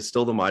is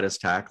still the Midas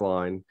tack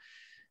line.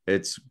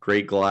 It's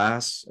great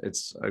glass.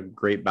 It's a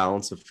great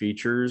balance of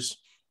features.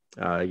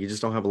 You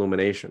just don't have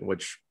illumination,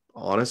 which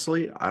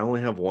honestly, I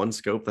only have one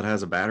scope that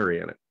has a battery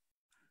in it.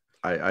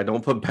 I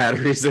don't put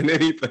batteries in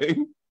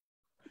anything.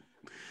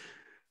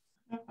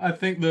 I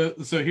think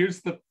so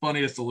here's the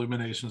funniest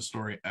illumination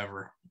story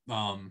ever.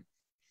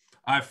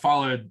 I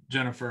followed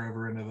Jennifer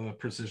over into the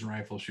precision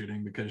rifle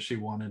shooting because she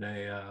wanted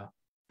a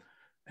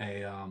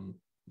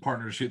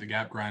partner to shoot the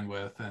gap grind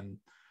with, and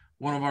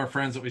one of our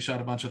friends that we shot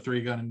a bunch of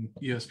 3-gun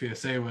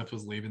USPSA with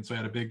was leaving, so we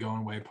had a big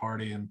going away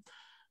party, and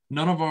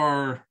none of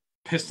our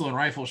pistol and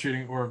rifle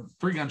shooting or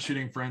 3-gun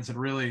shooting friends had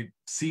really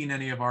seen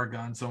any of our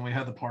guns. So when we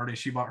had the party,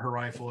 she bought her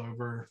rifle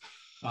over,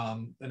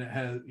 and it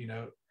had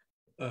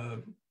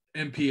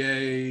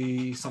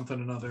MPA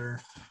something another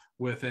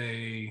with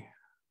a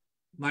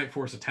Night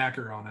Force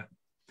attacker on it.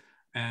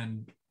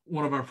 And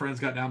one of our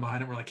friends got down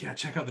behind it. We're like, yeah,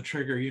 check out the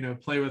trigger,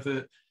 play with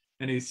it.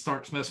 And he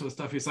starts messing with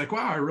stuff. He's like,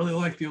 wow, I really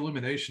like the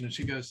illumination. And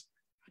she goes,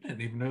 I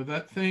didn't even know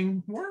that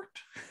thing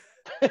worked.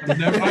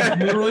 I've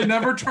literally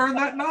never turned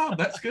that knob.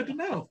 That's good to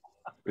know.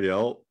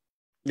 Yep.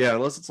 Yeah,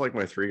 unless it's like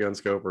my 3-gun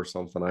scope or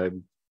something,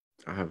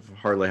 I have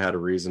hardly had a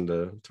reason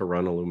to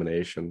run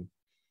illumination.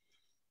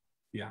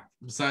 Yeah.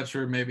 Besides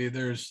for maybe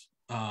there's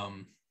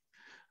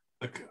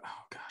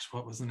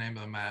what was the name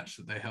of the match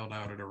that they held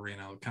out at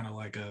Arena? Kind of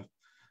like a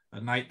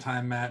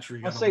nighttime match where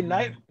you I'll say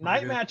night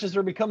matches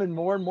are becoming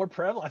more and more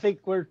prevalent. I think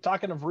we're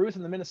talking of Ruth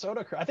and the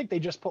Minnesota crew. I think they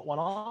just put one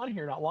on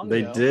here not long ago.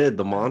 They did,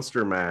 the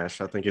Monster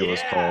Mash, I think it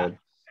was called.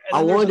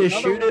 I wanted to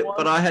shoot it,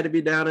 but I had to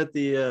be down at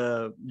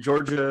the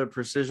Georgia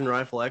Precision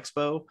Rifle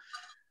Expo.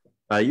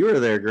 You were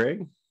there,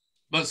 Greg.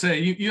 Let's say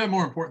you have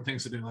more important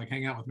things to do, like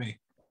hang out with me.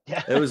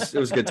 Yeah, it was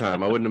a good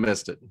time. I wouldn't have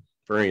missed it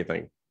for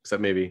anything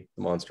except maybe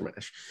the Monster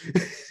Mash.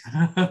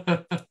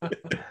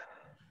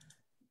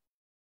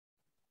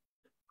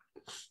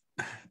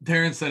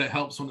 Taran said it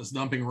helps when it's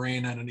dumping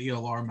rain at an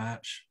ELR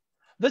match.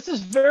 This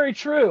is very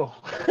true.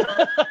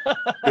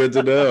 Good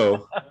to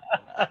know.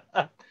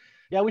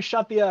 Yeah, we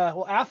shot the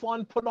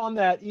Athlon put on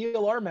that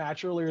ELR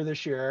match earlier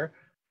this year,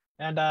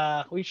 and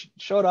we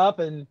showed up,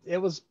 and it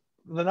was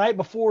the night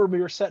before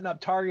we were setting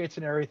up targets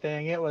and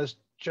everything. It was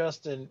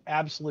just an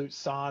absolute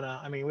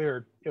sauna. I mean,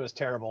 it was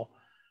terrible.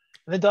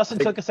 And then Dustin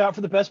took us out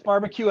for the best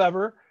barbecue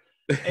ever,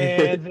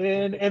 and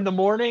then in the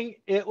morning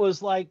it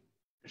was like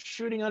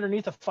shooting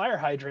underneath a fire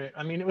hydrant.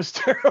 I mean, it was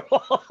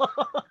terrible.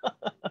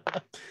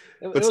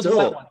 But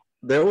still,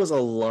 there was a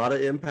lot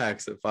of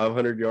impacts at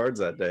 500 yards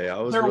that day. I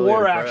was really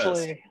impressed.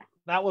 Actually.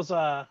 That was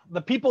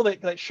the people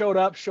that showed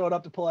up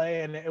to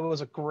play, and it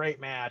was a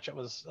great match. It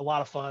was a lot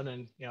of fun,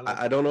 and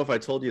I don't know if I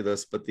told you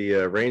this, but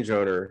the range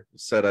owner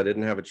said I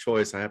didn't have a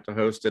choice. I have to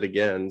host it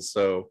again.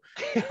 So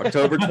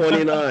October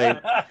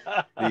 29th,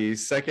 the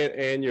second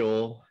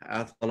annual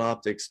Athlon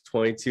Optics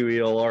 22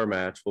 ELR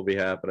match will be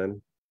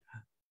happening.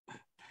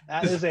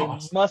 That is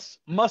awesome.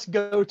 must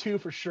go to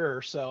for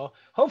sure. So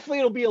hopefully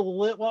it'll be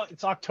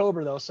it's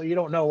October though, so you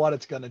don't know what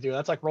it's going to do.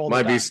 That's like rolling.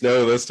 Might be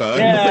snow this time.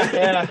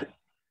 Yeah.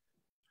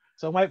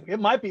 So it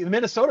might be the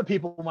Minnesota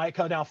people might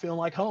come down feeling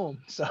like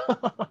home. So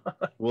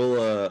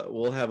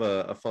we'll have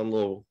a fun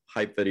little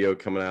hype video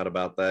coming out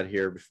about that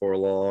here before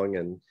long,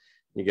 and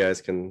you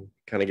guys can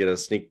kind of get a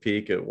sneak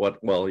peek at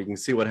you can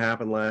see what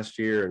happened last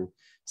year and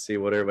see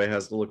what everybody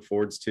has to look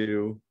forward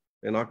to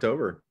in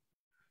October.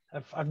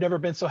 I've never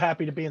been so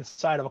happy to be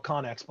inside of a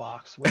Connex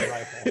box with a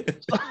rifle.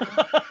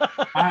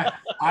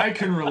 I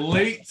can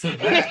relate to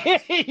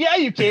that. Yeah,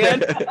 you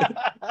can.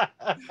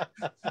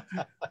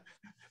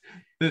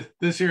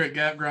 This year at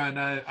Gap Grind,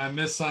 I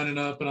missed signing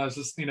up, and I was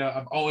just,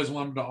 I've always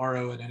wanted to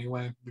RO it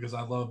anyway because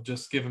I love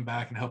just giving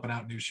back and helping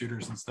out new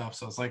shooters and stuff.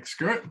 So I was like,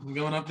 screw it, I'm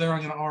going up there.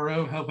 I'm going to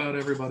RO, help out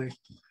everybody.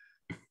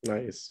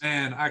 Nice.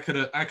 And I could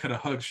have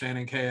hugged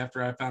Shannon K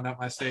after I found out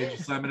my stage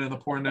assignment in the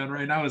pouring down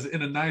rain. I was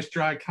in a nice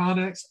dry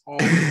Connex all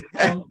week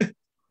long.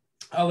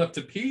 I left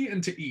to pee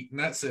and to eat, and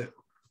that's it.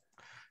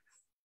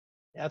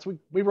 Yeah, so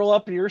we roll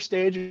up to your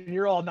stage and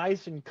you're all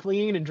nice and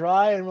clean and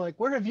dry, and we're like,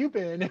 where have you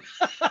been?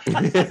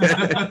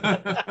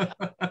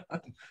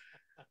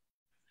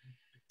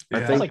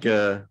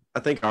 I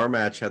think our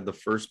match had the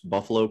first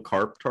buffalo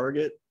carp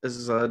target,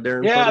 as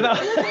Darren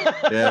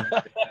put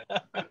it.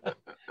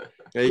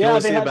 Yeah, you can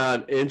only see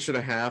about 1.5 inches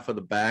of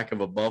the back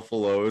of a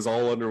buffalo. It was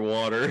all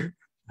underwater.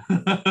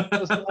 It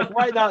was like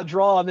right now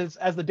draw, and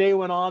as the day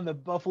went on, the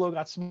buffalo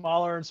got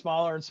smaller and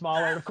smaller and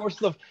smaller. And of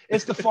course,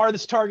 it's the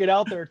farthest target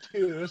out there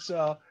too.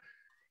 So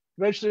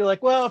eventually, you're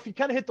like, well, if you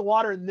kind of hit the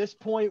water in this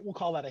point, we'll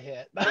call that a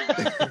hit.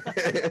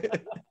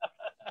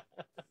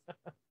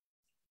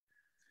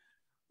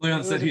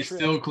 Leon said he's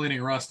still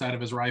cleaning rust out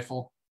of his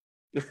rifle.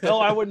 No,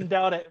 I wouldn't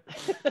doubt it.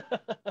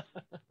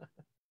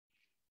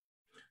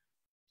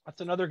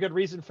 That's another good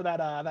reason for that.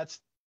 That's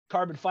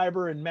carbon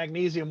fiber and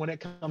magnesium when it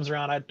comes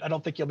around. I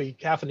don't think you'll be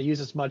having to use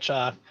as much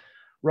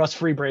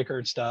rust-free breaker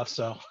and stuff.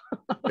 So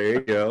there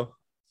you go.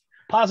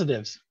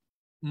 Positives.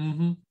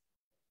 Mm-hmm.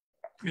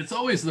 It's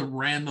always the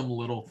random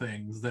little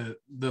things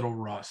that'll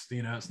rust.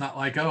 It's not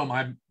like,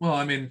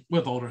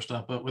 with older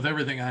stuff, but with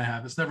everything I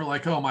have, it's never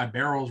like, my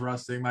barrel's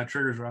rusting, my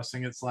trigger's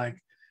rusting. It's like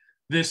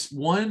this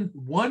one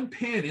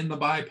pin in the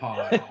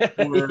bipod.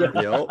 Or,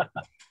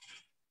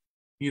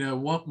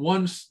 Yep.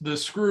 once the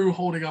screw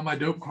holding on my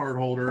dope card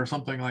holder or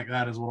something like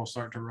that is what'll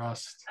start to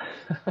rust.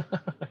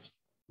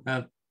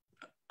 I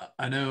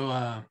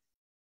know.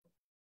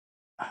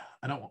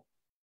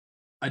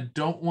 I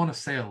don't want to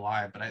say a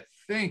lie, but I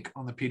think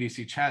on the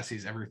PDC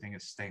chassis everything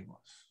is stainless.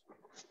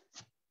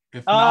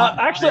 If not,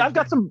 actually, I've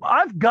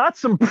got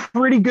some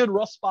pretty good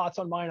rust spots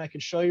on mine I can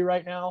show you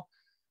right now.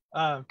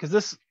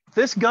 Because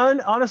this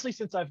gun, honestly,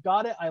 since I've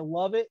got it, I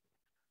love it.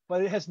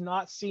 But it has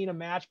not seen a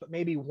match, but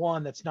maybe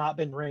one that's not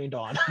been rained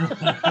on.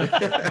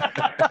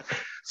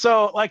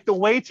 So like the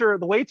weights are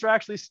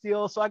actually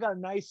steel. So I got a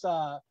nice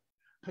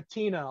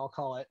patina, I'll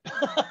call it.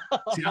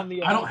 See,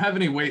 I don't have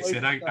any weights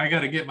yet. I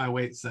got to get my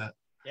weight set.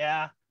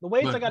 Yeah, the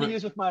weights I got to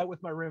use with my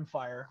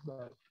rimfire.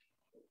 But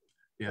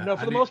yeah, no,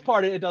 for the most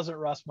part, it doesn't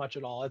rust much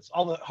at all. It's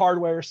all the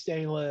hardware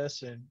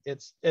stainless, and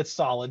it's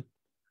solid.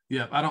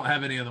 Yeah, I don't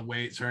have any of the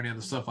weights or any of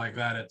the stuff like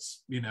that.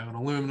 It's, an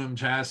aluminum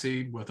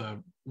chassis with a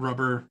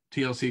rubber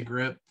TLC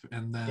grip,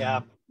 and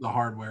then the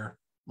hardware.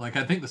 Like,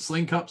 I think the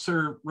sling cups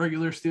are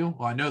regular steel.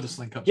 Well, I know the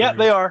sling cups. Yeah,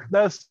 they are.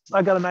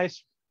 I got a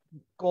nice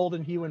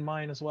golden hue in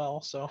mine as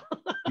well. So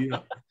yeah,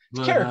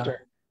 but,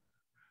 character.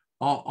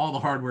 All the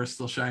hardware is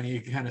still shiny.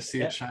 You can kind of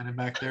see it shining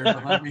back there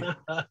behind me.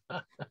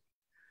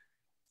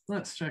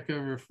 Let's check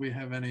over if we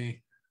have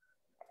any.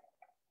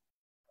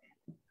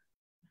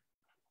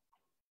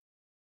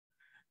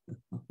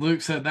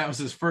 Luke said that was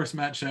his first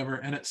match ever,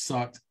 and it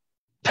sucked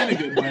in a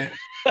good way.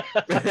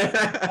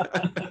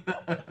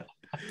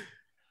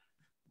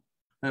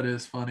 That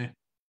is funny.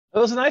 It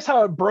was nice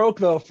how it broke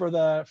though for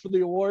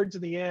the awards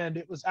in the end.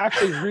 It was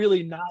actually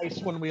really nice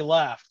when we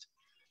left.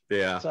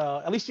 Yeah.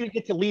 So at least you didn't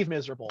get to leave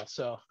miserable.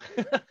 So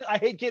I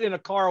hate getting in a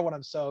car when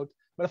I'm soaked,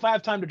 but if I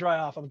have time to dry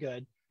off, I'm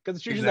good. because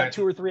it's usually that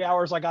 2 or 3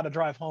 hours I got to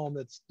drive home.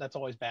 That's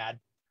always bad.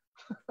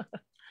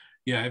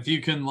 Yeah, if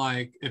you can,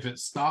 like, if it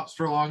stops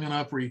for long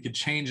enough where you could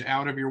change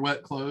out of your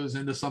wet clothes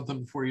into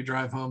something before you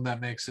drive home,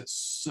 that makes it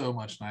so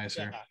much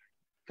nicer.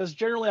 Because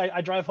generally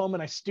I drive home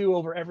and I stew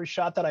over every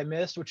shot that I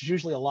missed, which is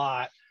usually a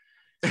lot.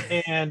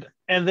 And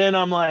then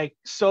I'm like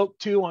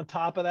soaked too on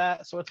top of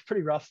that. So it's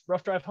pretty rough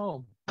drive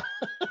home.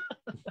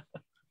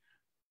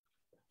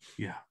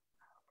 Yeah.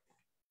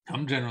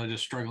 I'm generally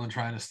just struggling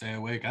trying to stay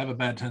awake. I have a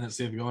bad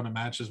tendency of going to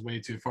matches way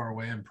too far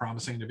away and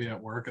promising to be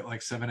at work at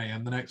like 7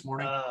 a.m. the next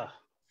morning.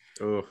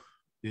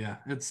 Yeah,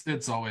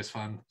 it's always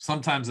fun.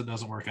 Sometimes it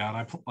doesn't work out.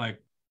 I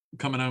like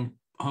coming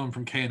home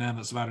from K&M.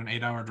 It's about an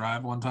 8-hour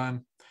drive one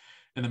time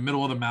in the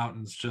middle of the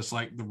mountains, just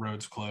like the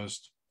road's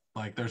closed.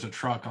 Like there's a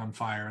truck on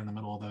fire in the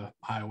middle of the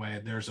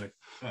highway. There's a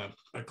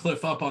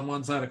cliff up on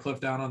one side, a cliff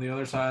down on the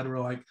other side. We're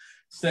like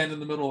standing in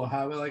the middle of the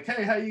highway, like,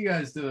 hey, how you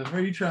guys doing?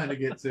 Where are you trying to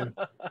get to?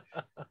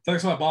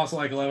 Text my boss at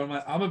like 11. I'm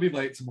like, I'm gonna be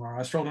late tomorrow.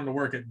 I strolled into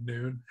work at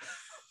noon.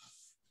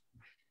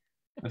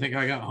 I think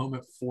I got home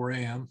at 4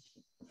 a.m.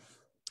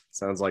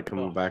 Sounds like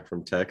coming back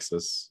from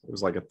Texas. It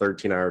was like a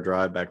 13-hour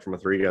drive back from a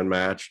 3-gun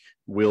match,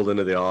 wheeled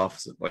into the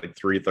office at like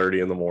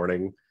 3:30 in the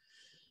morning.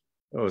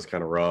 That was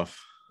kind of rough.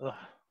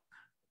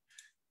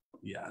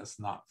 Yeah, it's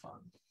not fun.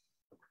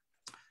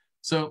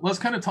 So let's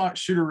kind of talk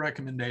shooter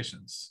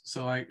recommendations.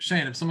 So like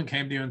Shane, if someone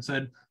came to you and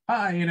said,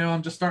 hi,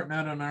 I'm just starting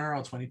out on an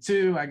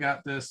RL22. I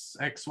got this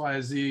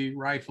XYZ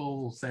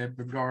rifle, say a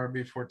Bergara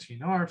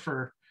B14R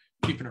for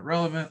keeping it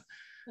relevant,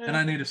 and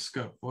I need a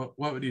scope. What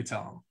would you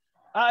tell them?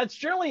 It's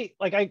generally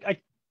like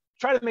I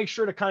try to make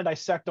sure to kind of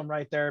dissect them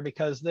right there,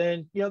 because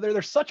then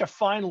there's such a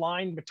fine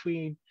line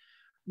between,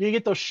 you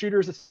get those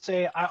shooters that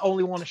say I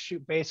only want to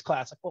shoot base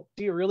class. Like, well,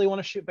 do you really want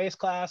to shoot base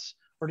class,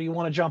 or do you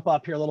want to jump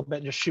up here a little bit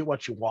and just shoot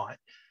what you want?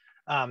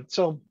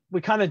 So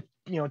we kind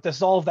of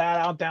dissolve that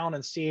out down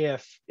and see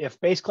if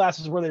base class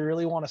is where they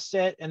really want to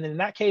sit, and then in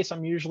that case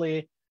I'm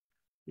usually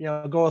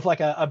go with like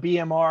a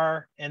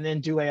BMR and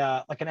then do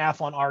like an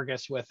Athlon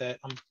Argus with it.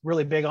 I'm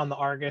really big on the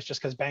Argus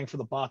just because bang for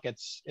the buck,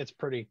 it's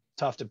pretty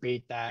tough to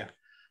beat that.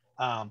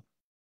 Yeah.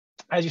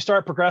 As you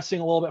start progressing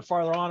a little bit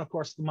farther on, of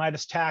course, the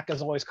Midas TAC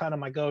is always kind of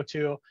my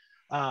go-to.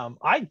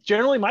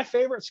 My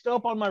favorite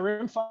scope on my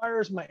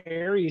rimfire is my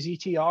Aries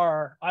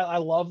ETR. I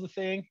love the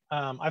thing.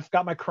 I've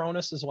got my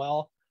Cronus as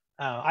well.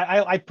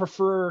 I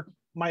prefer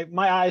my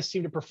eyes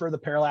seem to prefer the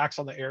parallax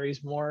on the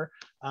Aries more.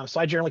 So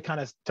I generally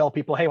kind of tell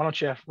people, hey, why don't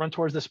you run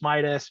towards this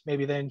Midas,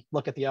 maybe then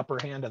look at the upper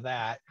hand of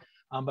that.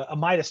 But a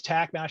Midas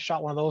TAC, man, I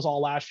shot one of those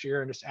all last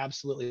year and just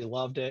absolutely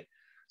loved it.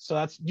 So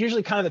that's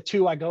usually kind of the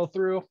two I go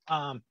through.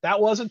 That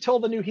was until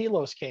the new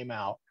Helos came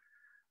out.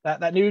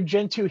 That new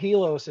Gen 2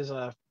 Helos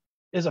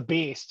is a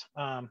beast.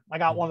 I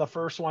got one of the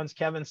first ones.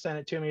 Kevin sent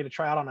it to me to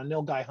try out on a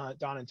nilgai hunt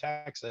down in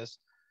Texas.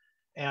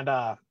 And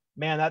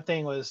man, that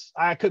thing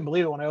I couldn't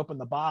believe it when I opened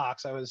the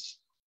box.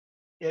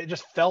 It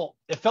felt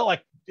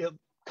like it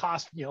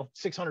cost,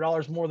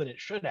 $600 more than it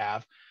should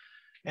have.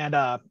 And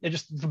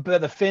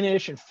the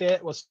finish and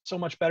fit was so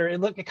much better.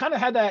 It kind of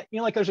had that,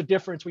 like there's a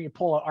difference when you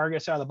pull an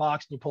Argus out of the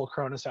box and you pull a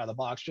Cronus out of the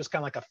box, just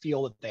kind of like a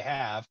feel that they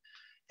have.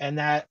 And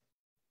that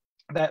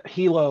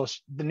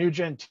Helos, the new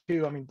Gen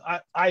 2, I mean,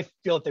 I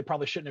feel that they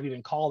probably shouldn't have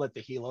even called it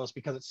the Helos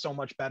because it's so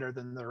much better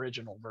than the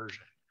original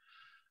version.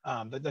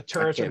 The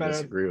turrets are better. I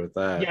disagree with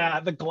that. Yeah,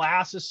 the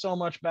glass is so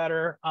much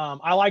better.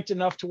 I liked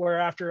enough to where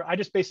after I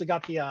just basically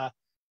got the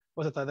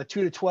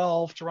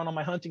 2-12 to run on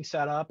my hunting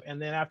setup, and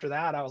then after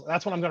that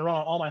that's when I'm going to run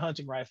on all my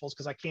hunting rifles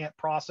because I can't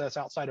process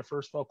outside of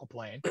first focal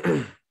plane.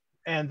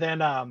 And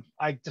then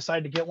I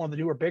decided to get one of the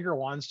newer, bigger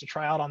ones to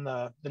try out on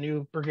the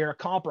new Bergara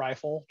comp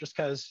rifle, just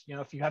because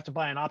if you have to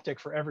buy an optic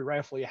for every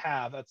rifle you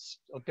have, that's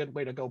a good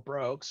way to go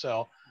broke.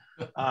 So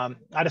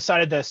I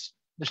decided this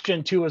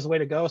Gen 2 is the way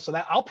to go. So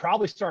that I'll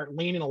probably start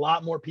leaning a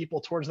lot more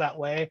people towards that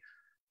way.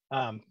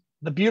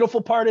 The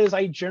beautiful part is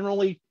I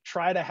generally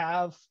try to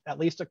have at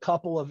least a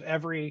couple of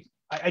every.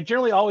 I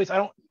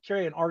don't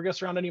carry an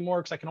Argus around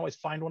anymore because I can always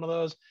find one of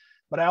those.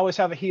 But I always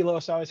have a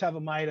Helos, I always have a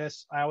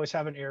Midas, I always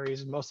have an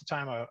Aries, and most of the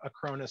time a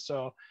Cronus.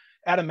 So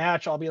at a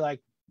match, I'll be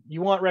like,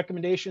 you want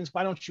recommendations?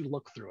 Why don't you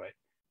look through it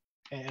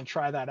and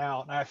try that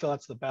out? And I feel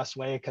that's the best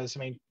way because, I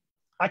mean,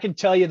 I can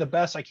tell you the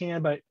best I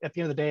can, but at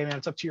the end of the day, man,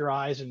 it's up to your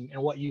eyes and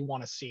what you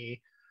want to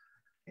see.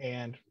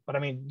 But I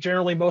mean,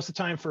 generally, most of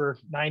the time for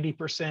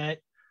 90%,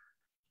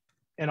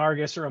 an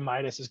Argus or a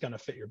Midas is going to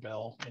fit your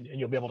bill and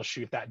you'll be able to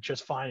shoot that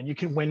just fine. And you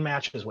can win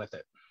matches with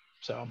it.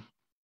 So.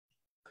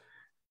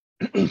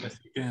 Yes,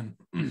 you can.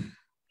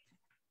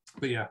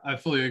 But yeah, I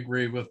fully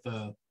agree with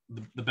the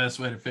best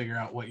way to figure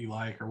out what you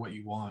like or what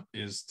you want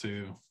is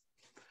to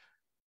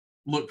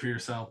look for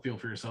yourself, feel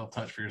for yourself,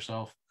 touch for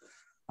yourself.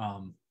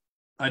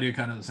 I do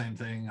kind of the same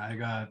thing.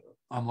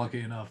 I'm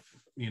lucky enough,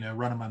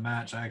 running my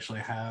match. I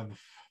actually have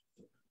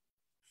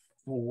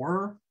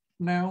 4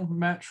 now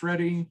match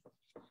ready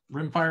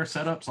rimfire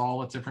setups, all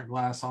with different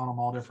glass on them,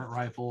 all different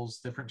rifles,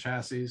 different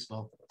chassis.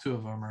 Well, 2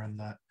 of them are in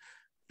that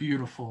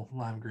beautiful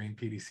lime green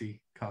PDC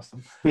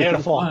custom.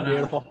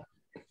 Beautiful.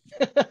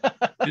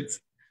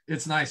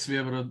 It's nice to be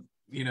able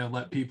to,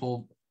 let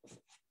people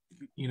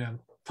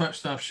touch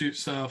stuff, shoot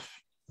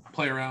stuff,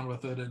 play around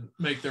with it, and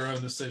make their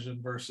own decision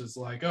versus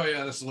like, oh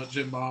yeah, this is what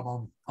Jim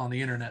Bob on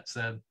the internet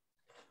said.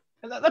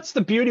 And that's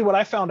the beauty. What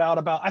I found out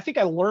about, I think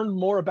I learned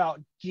more about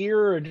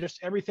gear and just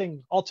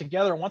everything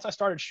altogether. Once I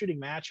started shooting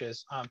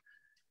matches,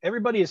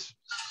 everybody is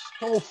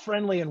so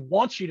friendly and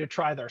wants you to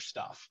try their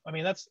stuff. I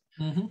mean, that's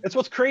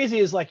what's crazy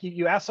is like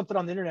you ask something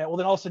on the internet, well,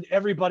 then all of a sudden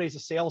everybody's a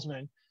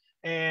salesman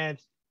and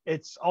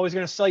it's always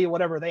going to sell you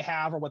whatever they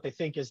have or what they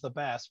think is the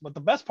best. But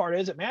the best part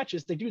is at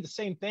matches, they do the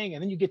same thing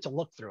and then you get to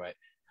look through it.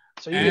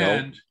 So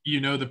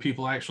the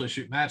people actually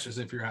shoot matches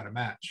if you're at a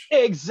match.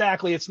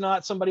 Exactly. It's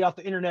not somebody off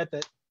the internet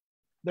that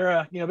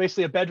they're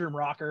basically a bedroom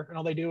rocker and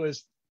all they do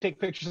is take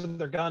pictures of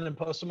their gun and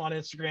post them on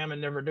Instagram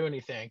and never do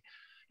anything.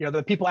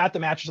 The people at the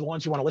matches are the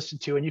ones you want to listen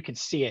to and you can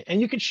see it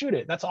and you can shoot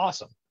it. That's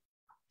awesome.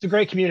 It's a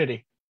great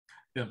community.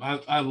 Yeah,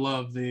 I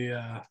love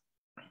the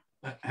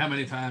how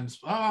many times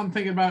I'm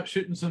thinking about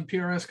shooting some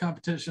PRS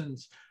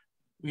competitions.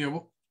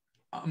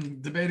 I'm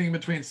debating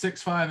between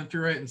 6.5 and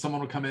 3.8 and someone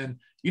will come in,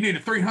 you need a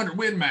 300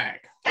 Win Mag.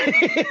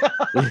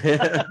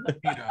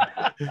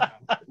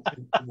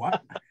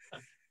 What?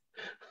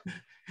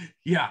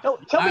 Yeah.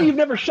 Tell me you've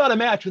never shot a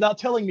match without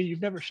telling me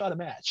you've never shot a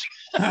match.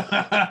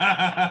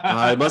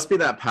 It must be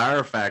that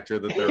power factor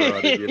that they're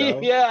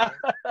running, Yeah.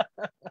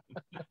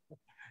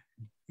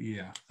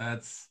 Yeah,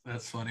 that's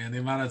funny. And the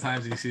amount of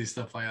times you see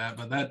stuff like that,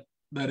 but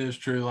that is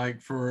true.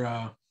 Like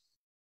for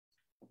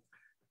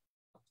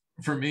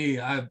me,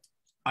 I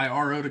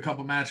RO'd a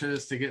couple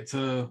matches to get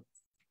to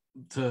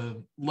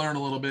learn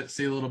a little bit,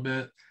 see a little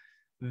bit.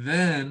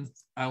 Then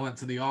I went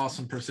to the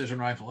awesome Precision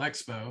Rifle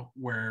Expo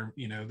where,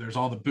 there's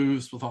all the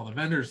booths with all the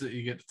vendors that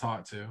you get to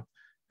talk to.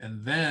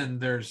 And then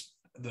there's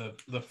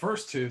the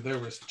first two, there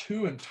was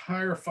 2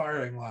 entire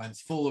firing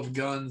lines full of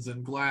guns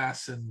and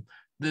glass and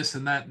this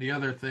and that and the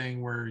other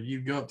thing where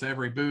you go up to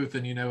every booth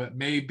and, it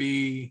may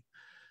be,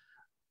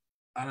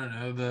 I don't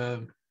know,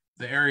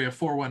 the Area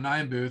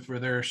 419 booth where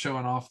they're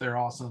showing off their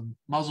awesome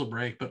muzzle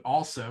brake, but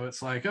also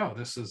it's like, oh,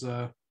 this is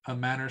a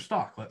Manor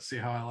stock. Let's see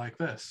how I like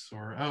this.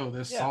 Or, oh,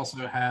 this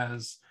also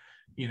has,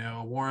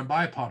 a Warren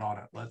bipod on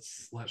it.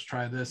 Let's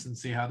try this and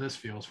see how this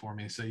feels for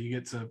me. So you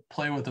get to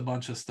play with a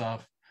bunch of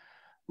stuff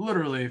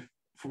literally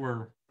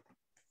for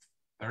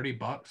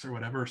 $30 or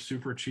whatever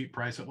super cheap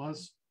price it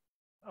was.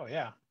 Oh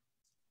yeah.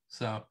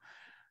 So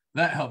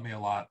that helped me a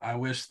lot. I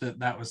wish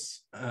that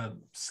was a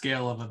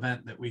scale of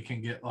event that we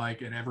can get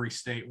like in every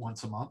state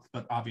once a month,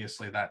 but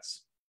obviously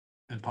that's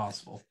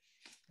impossible.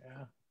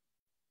 Yeah.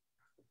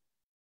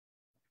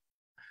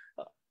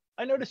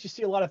 I noticed you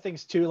see a lot of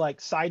things too,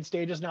 like side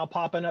stages now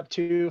popping up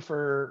too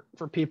for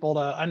people to.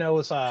 I know it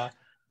was I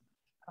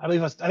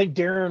think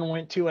Darren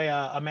went to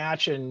a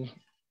match and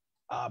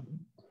I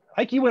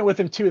think you went with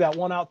him too. That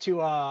one out to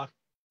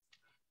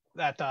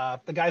the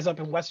guys up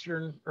in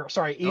Eastern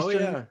Missouri.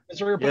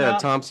 Yeah,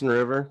 Thompson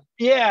River.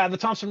 Yeah, the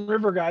Thompson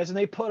River guys, and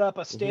they put up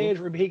a stage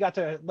where he got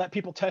to let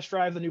people test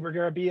drive the new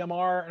Bergara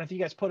BMR, and I think you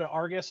guys put an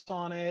Argus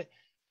on it.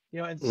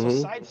 And so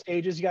side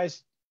stages, you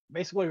guys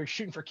basically were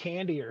shooting for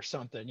candy or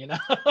something,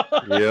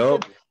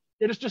 Yep.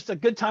 It is just a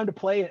good time to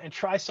play and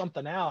try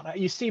something out.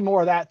 You see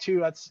more of that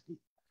too.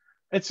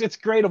 It's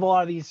great of a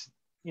lot of these,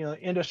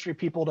 industry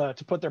people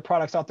to put their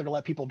products out there to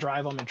let people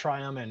drive them and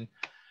try them. And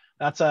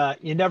that's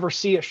you never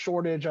see a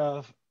shortage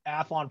of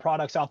Athlon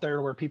products out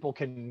there where people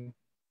can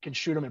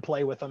shoot them and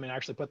play with them and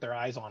actually put their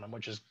eyes on them,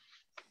 which is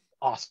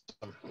awesome.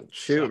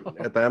 Shoot,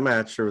 at that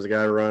match, there was a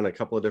guy who run a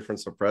couple of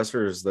different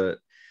suppressors that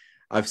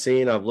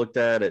I've looked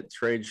at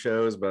trade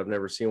shows, but I've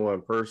never seen one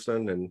in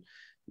person. And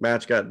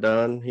match got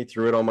done. He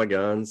threw it on my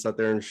gun, sat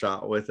there and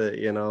shot with it.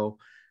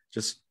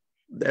 Just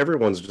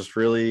everyone's just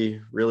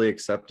really, really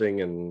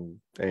accepting and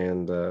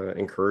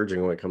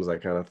encouraging when it comes to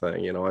that kind of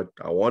thing.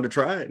 I wanted to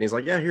try it, and he's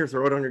like, "Yeah, here,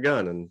 throw it on your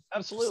gun," and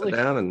absolutely sit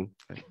down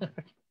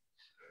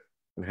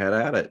and had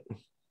at it.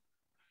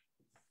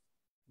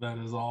 That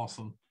is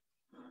awesome.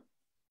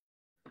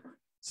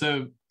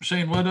 So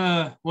Shane,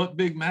 what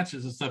big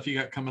matches and stuff you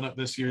got coming up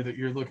this year that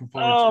you're looking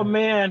forward to? Oh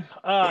man,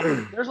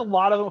 there's a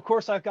lot of them. Of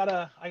course, I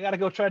gotta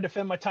go try to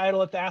defend my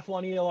title at the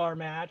Athlon ELR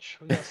match.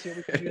 We gotta see what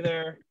we can do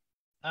there.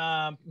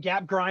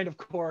 Gap grind, of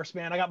course,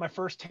 man. I got my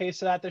first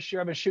taste of that this year.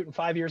 I've been shooting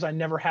 5 years. I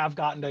never have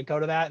gotten to go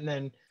to that. And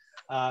then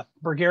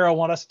Bergara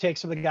wanted us to take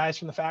some of the guys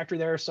from the factory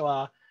there.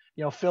 So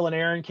Phil and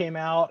Aaron came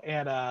out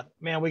and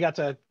man,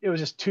 it was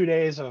just 2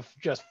 days of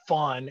just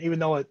fun, even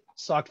though it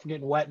sucked for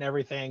getting wet and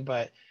everything,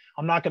 but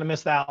I'm not going to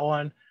miss that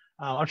one.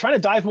 I'm trying to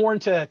dive more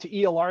into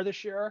ELR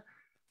this year.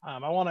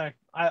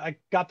 I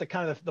got the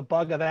kind of the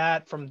bug of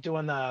that from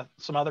doing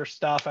some other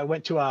stuff. I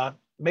went to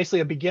basically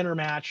a beginner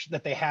match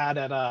that they had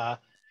at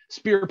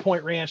Spear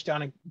Point Ranch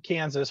down in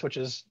Kansas, which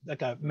is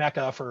like a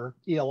mecca for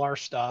ELR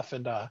stuff.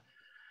 And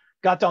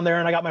got down there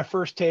and I got my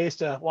first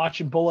taste of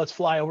watching bullets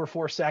fly over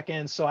 4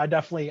 seconds. So I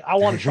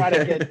want to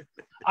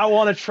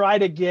try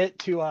to get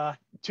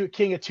to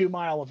King of 2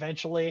 Mile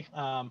eventually.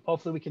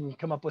 Hopefully we can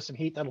come up with some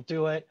heat that'll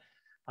do it.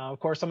 Of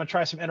course, I'm going to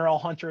try some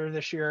NRL Hunter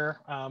this year.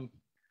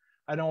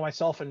 I know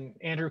myself and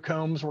Andrew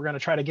Combs, we're going to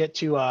try to get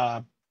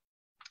to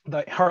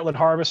the Heartland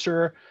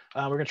Harvester.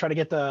 We're going to try to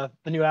get the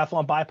new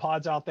Athlon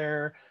bipods out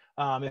there.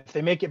 If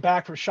they make it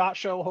back for SHOT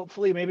Show,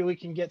 hopefully maybe we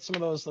can get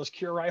some of those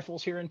cure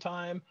rifles here in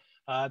time.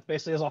 It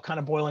basically is all kind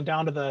of boiling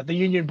down to the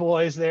Union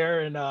boys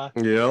there, and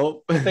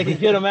if they can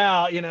get them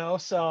out,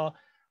 So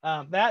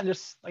that, and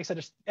just like I said,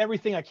 just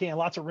everything I can.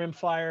 Lots of rim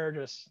fire.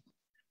 Just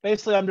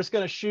basically, I'm just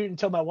going to shoot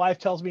until my wife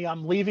tells me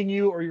I'm leaving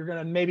you, or you're going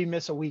to maybe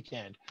miss a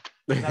weekend.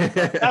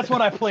 That's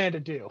what I plan to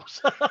do.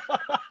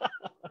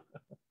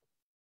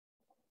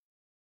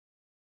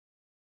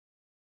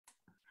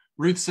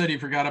 Ruth said he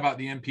forgot about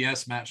the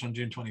MPS match on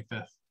June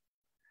 25th.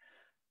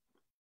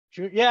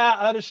 Yeah,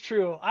 that is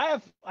true.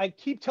 I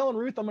keep telling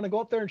Ruth I'm going to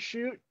go up there and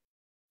shoot,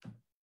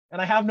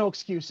 and I have no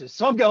excuses,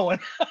 so I'm going.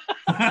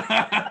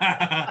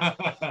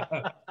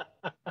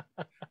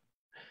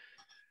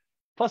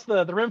 Plus,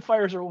 the rim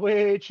fires are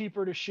way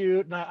cheaper to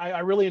shoot, and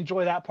I really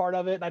enjoy that part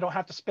of it. And I don't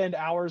have to spend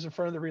hours in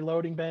front of the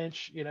reloading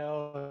bench,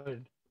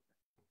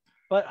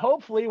 But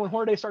hopefully, when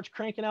Hornady starts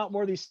cranking out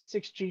more of these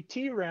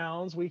 6GT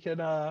rounds, we can,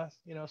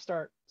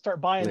 start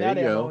buying that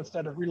ammo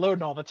instead of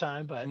reloading all the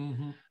time. But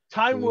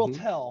time will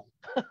tell.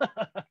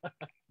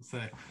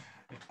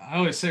 I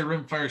always say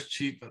rimfire is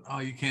cheap,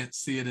 but you can't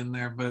see it in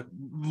there. But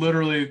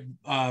literally,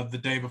 the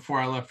day before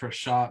I left for a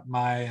shot,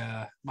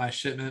 my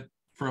shipment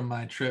from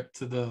my trip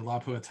to the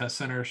Lapua Test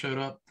Center showed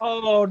up.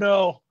 Oh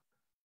no!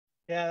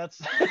 Yeah,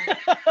 that's.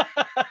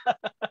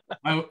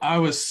 I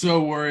was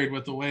so worried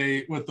with the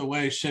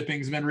way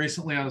shipping's been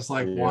recently. I was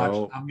like,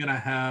 watch, I'm gonna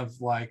have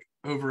like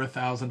over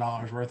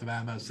 $1,000 worth of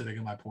ammo sitting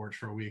in my porch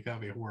for a week.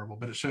 That'd be horrible.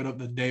 But it showed up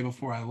the day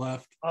before I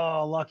left.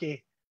 Oh,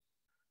 lucky.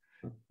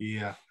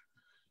 Yeah.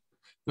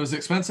 It was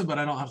expensive, but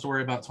I don't have to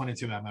worry about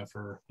 22 ammo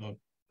for a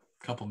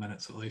couple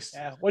minutes at least.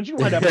 Yeah. What'd you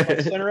wind up with,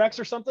 like Center X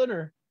or something,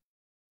 or?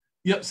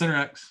 Yep, Center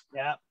X.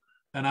 Yeah.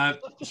 And I've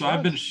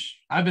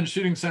been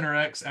shooting Center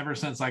X ever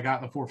since I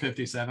got the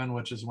 457,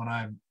 which is when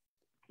I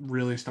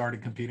really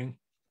started competing.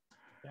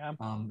 Yeah.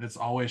 It's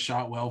always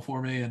shot well for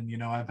me,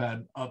 and I've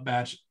had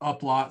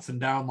up lots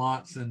and down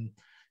lots, and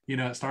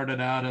it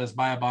started out as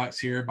buy a box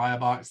here, buy a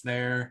box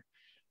there,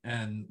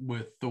 and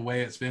with the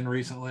way it's been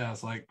recently, I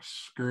was like,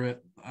 screw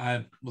it.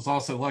 I was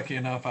also lucky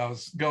enough, I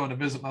was going to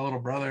visit my little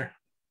brother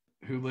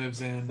who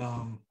lives in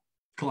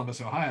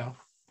Columbus, Ohio,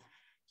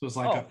 so it's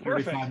like a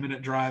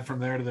 35-minute drive from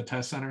there to the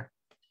test center.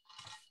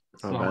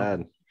 Not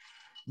bad.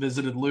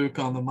 Visited Luke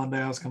on the Monday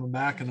I was coming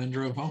back, and then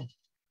drove home.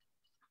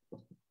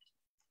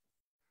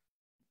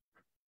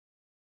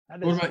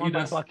 That is on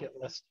my bucket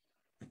list,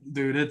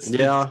 dude. It's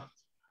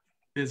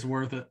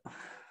worth it.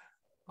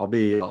 I'll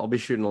be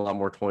shooting a lot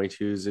more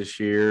 22s this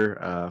year.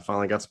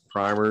 Finally got some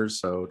primers,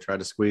 so tried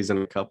to squeeze in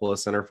a couple of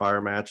center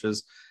fire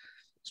matches.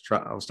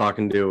 I was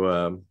talking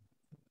to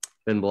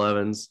Ben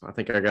Blevins. I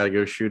think I got to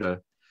go shoot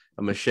a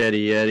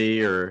machete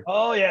Yeti or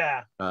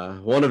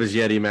one of his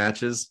Yeti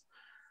matches.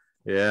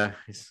 Yeah,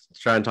 he's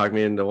trying to talk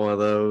me into one of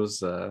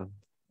those.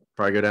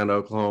 Probably go down to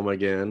Oklahoma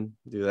again.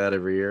 Do that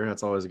every year.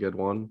 That's always a good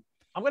one.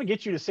 I'm going to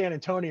get you to San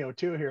Antonio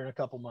too here in a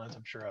couple months.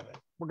 I'm sure of it.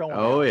 We're going.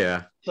 Oh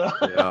yeah. So.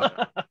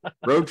 Yeah.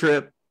 Road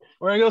trip.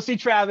 We're going to go see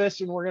Travis,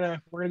 and we're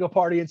going to go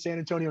party in San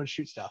Antonio and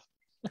shoot stuff.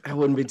 That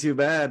wouldn't be too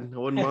bad. I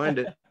wouldn't mind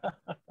it.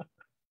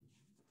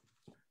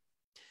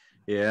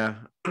 Yeah.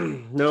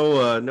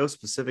 No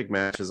specific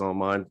matches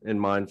in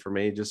mind for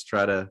me. Just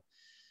try to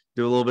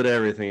do a little bit of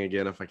everything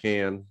again if I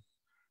can.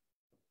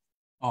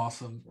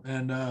 Awesome.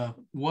 And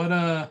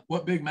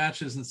what big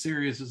matches and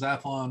series is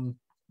Athlon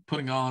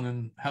putting on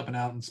and helping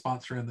out and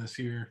sponsoring this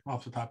year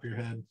off the top of your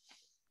head?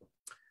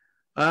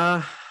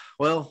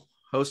 Well,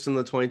 hosting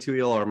the 22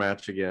 ELR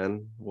match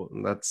again.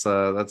 That's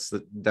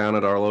down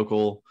at our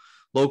local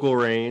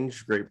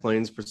range, Great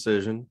Plains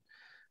Precision,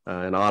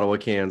 in Ottawa,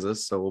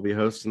 Kansas. So we'll be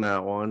hosting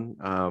that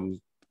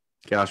one.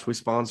 Gosh, we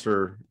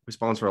sponsor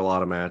a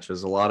lot of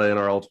matches, a lot of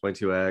NRL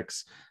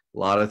 22X, a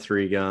lot of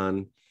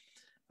 3-gun.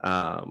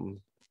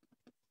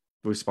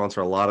 We sponsor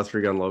a lot of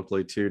 3-gun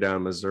locally too down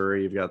in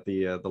Missouri. You've got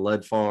the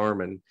Lead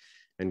Farm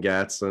and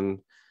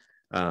Gadsden.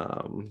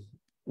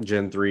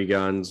 Gen 3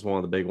 guns, one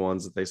of the big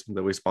ones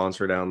that we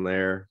sponsor down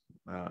there.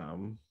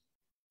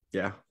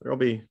 Yeah, there'll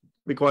be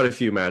quite a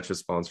few matches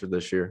sponsored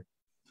this year.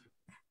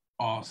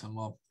 Awesome.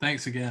 Well,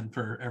 thanks again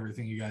for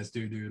everything you guys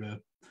do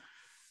to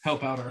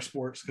help out our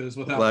sports, because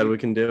without glad we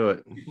can do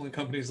it. People and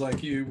companies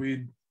like you,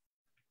 we'd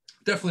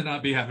definitely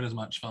not be having as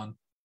much fun.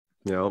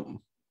 Yep.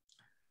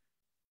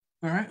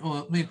 All right. Well,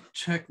 let me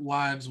check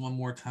lives one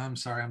more time.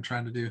 Sorry, I'm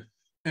trying to do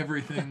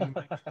everything.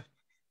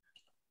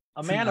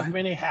 A man of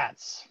many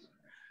hats.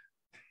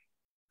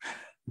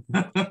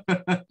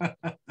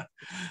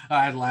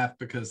 I'd laugh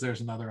because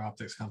there's another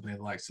optics company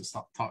that likes to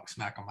talk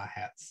smack on my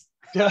hats.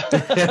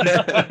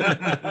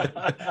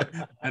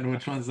 And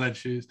which ones I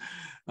choose.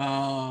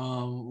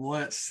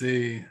 Let's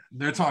see.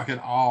 They're talking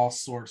all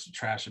sorts of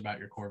trash about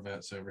your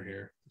Corvettes over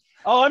here.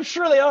 Oh, I'm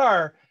sure they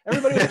are.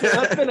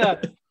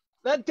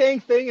 That dang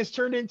thing has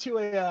turned into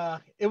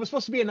it was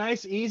supposed to be a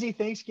nice, easy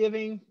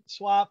Thanksgiving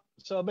swap.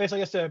 So basically,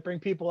 I guess to bring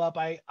people up,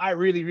 I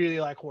really,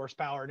 really like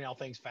horsepower and nail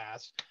things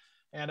fast.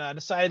 and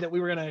decided that we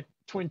were going to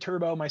twin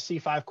turbo my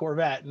C5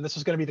 Corvette, and this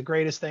was going to be the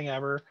greatest thing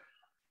ever.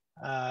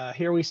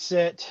 Here we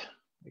sit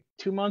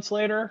 2 months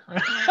later.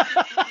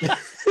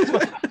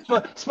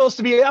 Supposed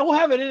to be, I will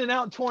have it in and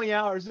out in 20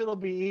 hours. It'll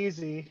be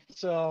easy.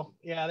 So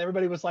yeah,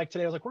 everybody was like,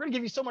 today I was like, we're going to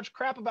give you so much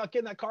crap about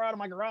getting that car out of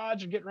my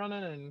garage and get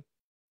running. And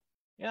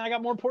yeah, I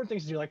got more important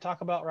things to do, like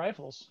talk about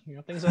rifles,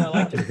 things that I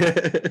like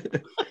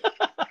to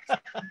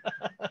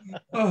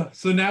do.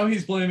 So now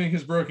he's blaming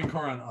his broken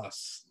car on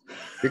us.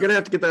 You're gonna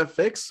have to get that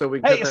fixed so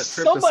we can get that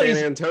trip to San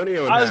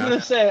Antonio. I was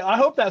gonna say, I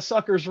hope that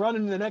sucker's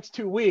running in the next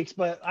 2 weeks,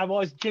 but I've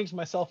always jinxed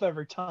myself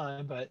every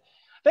time. But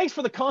thanks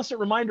for the constant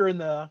reminder and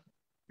the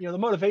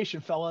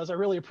motivation, fellas. I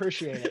really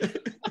appreciate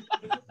it.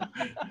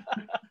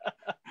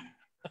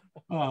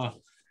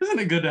 Isn't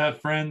it good to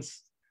have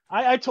friends?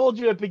 I told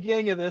you at the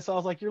beginning of this, I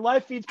was like, your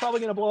live feed's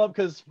probably gonna blow up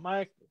because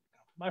my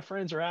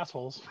friends are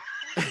assholes.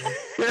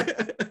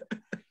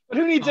 But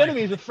who needs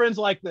enemies with friends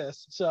like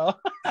this? So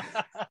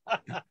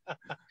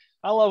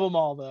I love them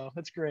all, though.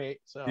 It's great.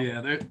 So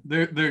yeah,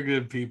 they're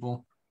good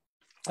people.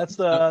 That's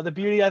the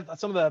beauty.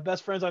 Some of the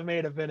best friends I've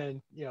made have been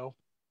in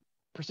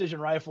precision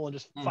rifle and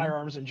just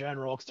firearms in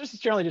general. Because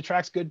just generally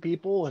attracts good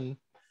people, and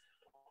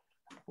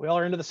we all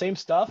are into the same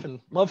stuff and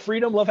love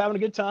freedom, love having a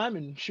good time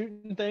and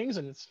shooting things,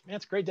 and it's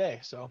a great day.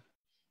 So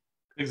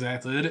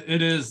exactly,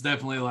 it is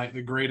definitely like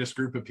the greatest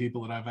group of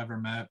people that I've ever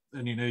met.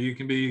 And you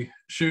can be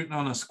shooting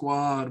on a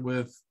squad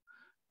with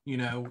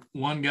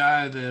one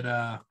guy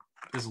that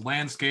is a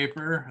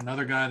landscaper,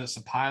 another guy that's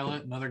a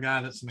pilot, another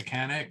guy that's a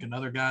mechanic,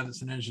 another guy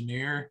that's an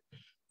engineer.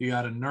 You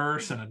got a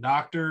nurse and a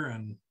doctor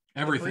and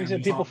everything. Brings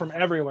in people from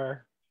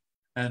everywhere.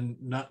 And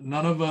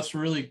none of us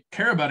really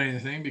care about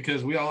anything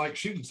because we all like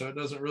shooting. So it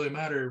doesn't really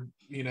matter,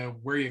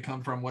 where you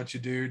come from, what you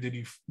do. Did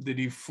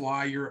you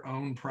fly your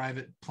own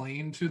private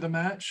plane to the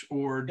match,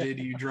 or did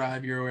you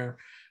drive your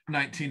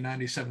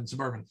 1997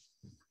 Suburban?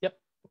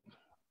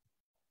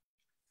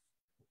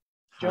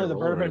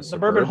 Generally, the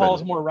bourbon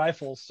hauls more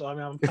rifles, so I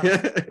mean, I'm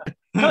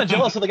kind of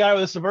jealous of the guy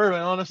with the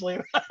Suburban, honestly.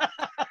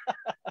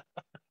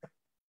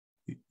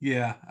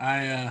 Yeah,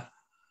 I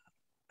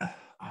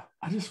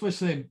just wish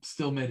they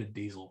still made a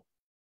diesel.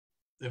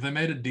 If they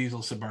made a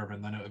diesel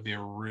Suburban, then it would be a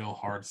real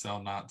hard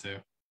sell not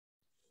to.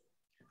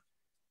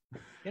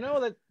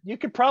 That you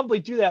could probably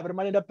do that, but it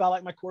might end up about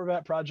like my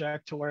Corvette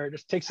project, to where it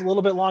just takes a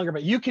little bit longer,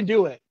 but you can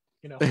do it.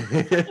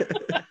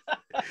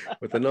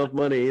 With enough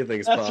money,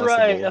 anything's possible.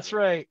 That's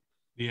right.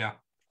 Yeah.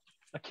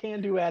 A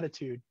can-do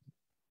attitude.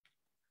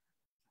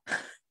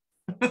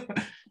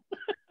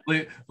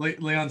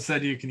 Leon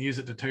said you can use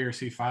it to tow your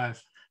C5.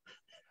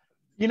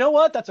 You know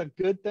what? That's a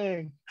good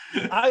thing.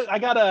 I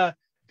got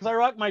because I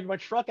rock my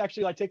truck.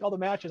 Actually, I take all the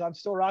matches. I'm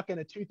still rocking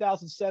a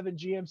 2007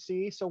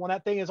 GMC. So when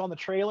that thing is on the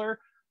trailer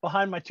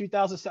behind my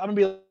 2007, I'm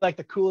gonna be like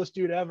the coolest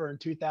dude ever in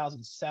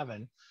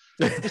 2007.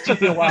 It just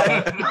took me a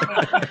while.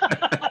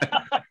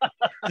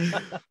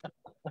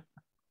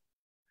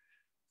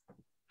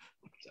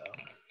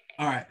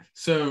 All right.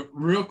 So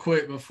real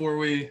quick before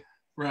we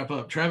wrap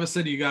up, Travis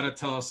said you got to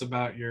tell us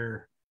about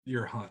your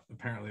hunt.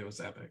 Apparently it was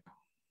epic.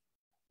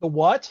 The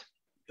what?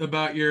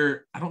 About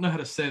your, I don't know how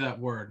to say that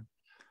word.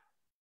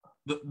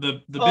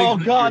 The big oh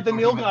God, the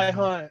nilgai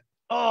hunt.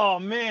 Oh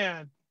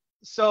man.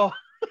 So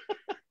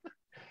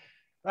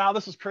wow,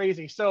 this was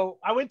crazy. So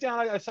I went down,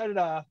 I decided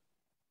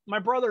my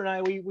brother and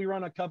I, we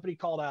run a company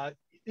called it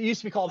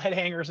used to be called Head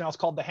Hangers, now it's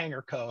called the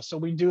Hanger Co. So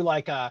we do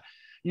like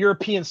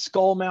European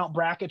skull mount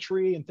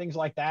bracketry and things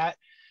like that.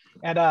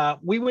 And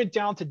we went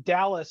down to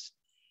Dallas,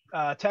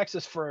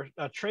 Texas for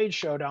a trade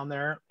show down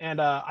there.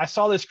 And I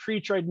saw this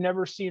creature I'd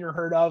never seen or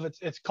heard of.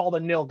 It's called a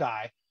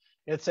nilgai.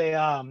 It's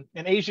an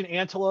Asian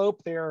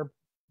antelope. They're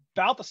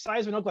about the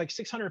size of an oak, like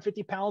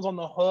 650 pounds on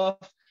the hoof.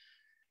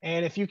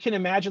 And if you can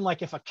imagine,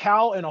 like if a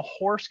cow and a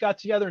horse got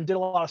together and did a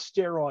lot of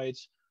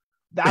steroids,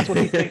 that's what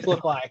these things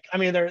look like. I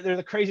mean, they're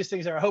the craziest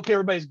things ever. I hope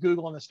everybody's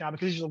Googling this now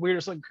because these are the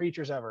weirdest looking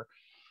creatures ever.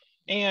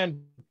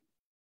 And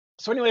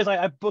so anyways,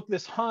 I booked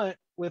this hunt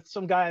with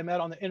some guy I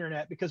met on the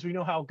internet because we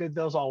know how good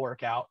those all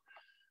work out.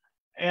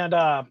 And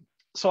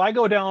so I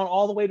go down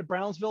all the way to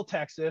Brownsville,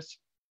 Texas.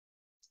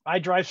 I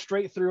drive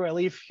straight through. I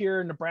leave here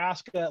in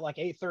Nebraska at like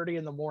 8:30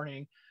 in the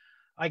morning.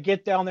 I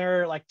get down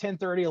there at like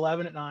 10:30,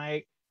 11 at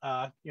night,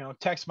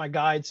 text my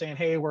guide saying,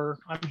 hey,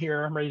 I'm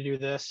here. I'm ready to do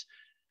this.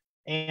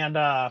 And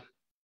I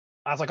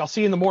was like, I'll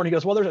see you in the morning. He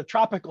goes, well, there's a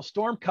tropical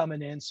storm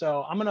coming in,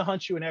 so I'm going to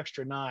hunt you an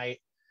extra night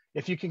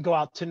if you can go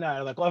out tonight.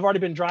 I'm like, well, I've already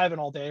been driving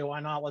all day.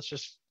 Why not? Let's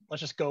just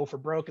go for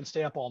broke and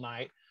stay up all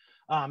night.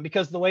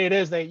 Because the way it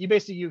is, you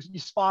basically you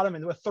spot them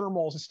and with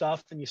thermals and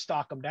stuff, and you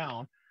stalk them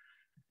down.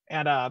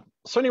 And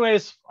so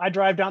anyways, I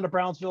drive down to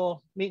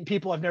Brownsville, meeting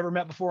people I've never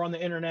met before on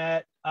the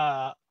internet.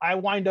 I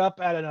wind up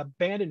at an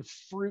abandoned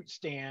fruit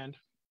stand,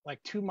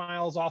 like 2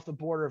 miles off the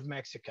border of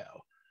Mexico.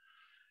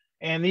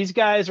 And these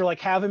guys are like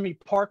having me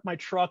park my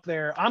truck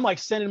there. I'm like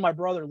sending my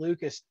brother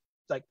Lucas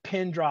like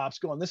pin drops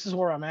going, this is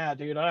where I'm at,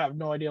 dude. I have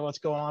no idea what's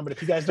going on, but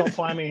if you guys don't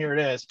find me, here it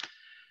is.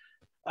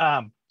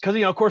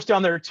 Because, of course,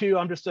 down there too,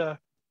 I'm just a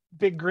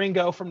big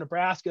gringo from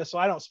Nebraska. So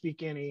I don't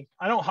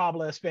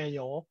habla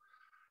Espanol.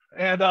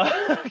 And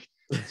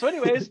so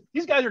anyways,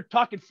 these guys are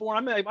talking for,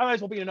 I might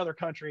as well be in another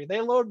country.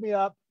 They load me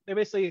up.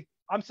 I'm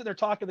sitting there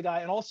talking to the guy,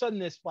 and all of a sudden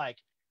this like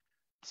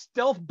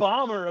stealth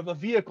bomber of a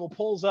vehicle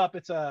pulls up.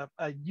 It's a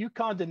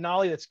Yukon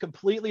Denali that's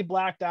completely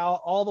blacked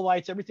out. All the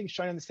lights, everything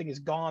shining, this thing is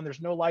gone.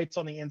 There's no lights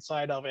on the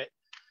inside of it.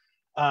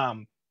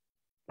 I'm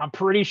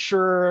pretty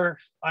sure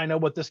I know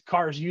what this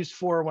car is used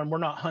for when we're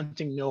not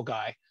hunting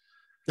nilgai.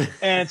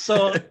 And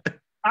so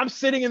I'm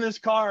sitting in this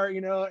car,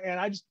 and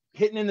I just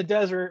hitting in the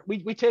desert.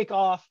 We take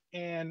off,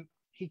 and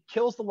he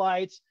kills the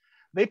lights.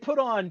 They put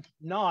on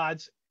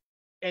nods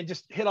and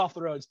just hit off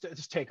the roads to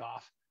just take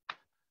off.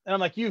 And I'm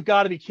like, you've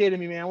got to be kidding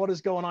me, man. What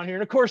is going on here?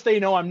 And of course they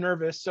know I'm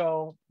nervous.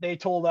 So they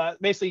told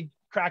basically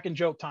crack and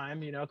joke time,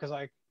 because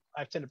I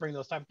tend to bring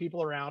those type of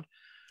people around.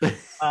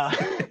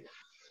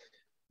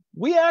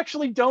 We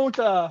actually don't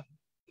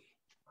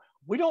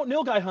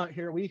nilgai hunt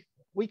here. We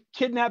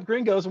kidnap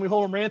gringos and we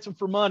hold them ransom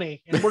for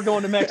money, and we're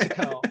going to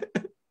Mexico.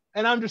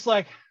 And I'm just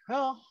like,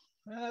 well,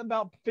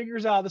 about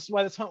figures out this is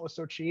why this hunt was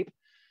so cheap.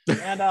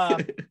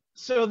 And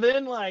so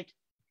then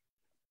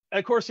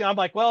of course, I'm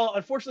like, well,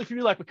 unfortunately for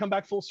you, we come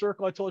back full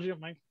circle. I told you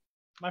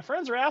my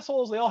friends are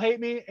assholes. They all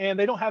hate me and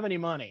they don't have any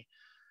money.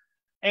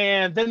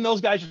 And then those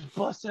guys just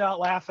busted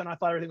out laughing. I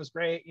thought everything was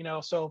great,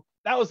 so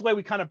that was the way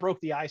we kind of broke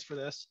the ice for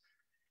this.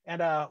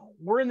 And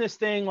we're in this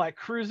thing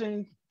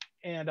cruising,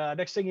 and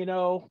next thing you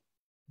know,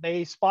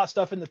 they spot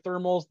stuff in the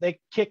thermals. They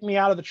kick me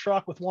out of the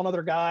truck with one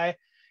other guy,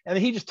 and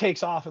then he just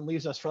takes off and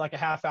leaves us for a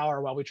half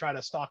hour while we try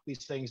to stalk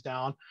these things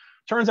down.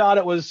 Turns out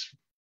it was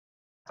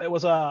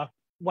a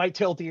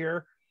white-tailed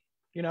deer,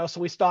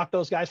 so we stalked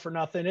those guys for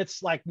nothing.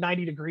 It's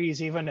 90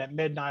 degrees even at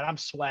midnight. I'm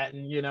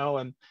sweating,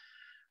 and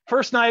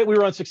first night we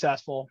were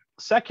unsuccessful.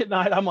 Second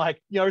night, I'm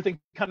like, everything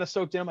kind of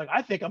soaked in. I'm like,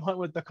 I think I'm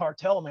hunting with the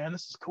cartel, man.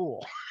 This is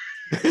cool.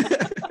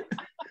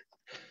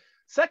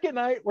 Second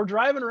night, we're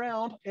driving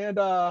around, and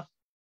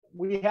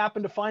we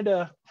happened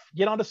to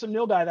get onto some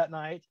nilgai that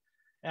night.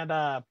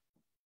 And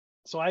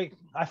so I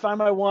found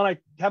my one. I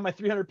had my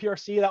 300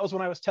 PRC. That was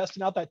when I was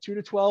testing out that 2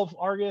 to 12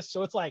 Argus.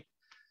 So it's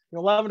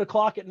 11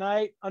 o'clock at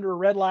night under a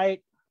red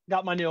light.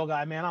 Got my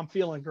nilgai, man. I'm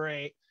feeling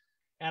great.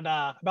 And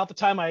about the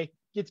time I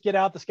get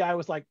out, this guy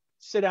was like,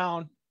 sit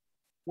down.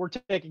 We're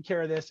taking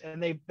care of this.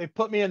 And they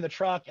put me in the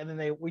truck, and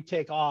then we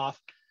take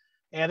off.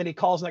 And then he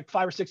calls, and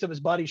 5 or 6 of his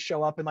buddies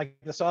show up in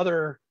this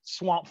other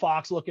swamp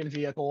fox looking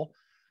vehicle.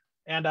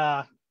 And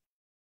I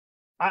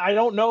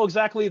don't know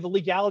exactly the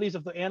legalities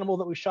of the animal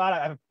that we shot.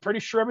 I'm pretty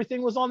sure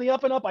everything was on the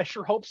up and up. I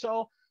sure hope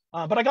so.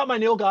 But I got my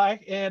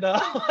nilgai, and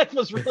life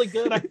was really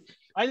good. I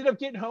ended up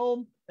getting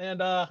home,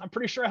 and I'm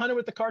pretty sure I hunted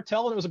with the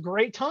cartel, and it was a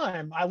great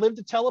time. I lived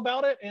to tell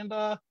about it, and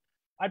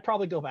I'd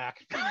probably go back.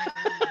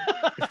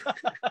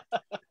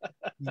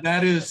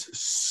 That is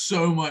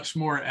so much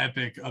more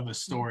epic of a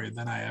story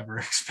than I ever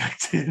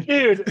expected.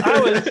 Dude,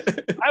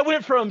 I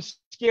went from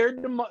scared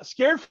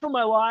for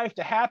my life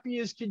to happy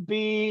as could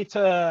be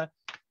to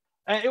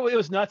it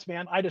was nuts,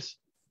 man.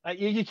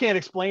 You can't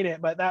explain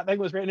it, but that thing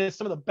was great. And it's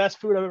some of the best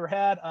food I've ever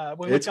had.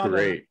 It's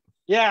great.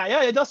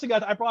 Yeah. Dustin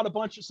I brought a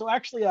bunch. So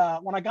actually,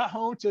 when I got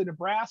home to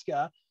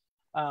Nebraska,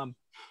 I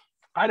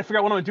had to figure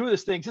out what I'm gonna do with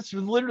this thing. It's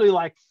literally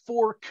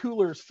 4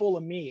 coolers full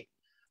of meat.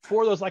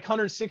 4 of those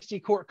 160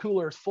 quart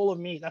coolers full of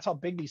meat. That's how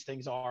big these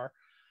things are.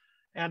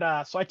 And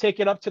so I take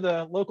it up to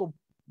the local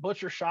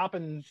butcher shop,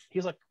 and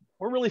he's like,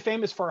 we're really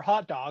famous for our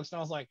hot dogs. And I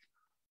was like,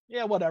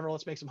 yeah, whatever.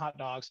 Let's make some hot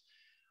dogs.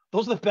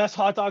 Those are the best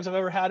hot dogs I've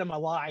ever had in my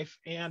life.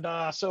 And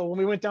so when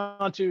we went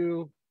down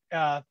to,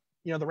 the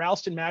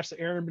Ralston match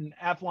that Aaron and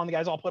Athlon, the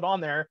guys all put on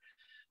there,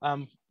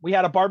 we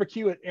had a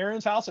barbecue at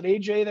Aaron's house at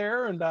AJ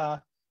there, and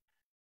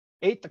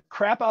ate the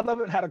crap out of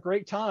it and had a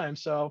great time.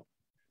 So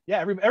yeah,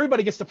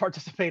 everybody gets to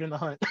participate in the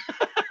hunt.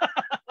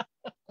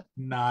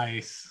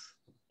 Nice.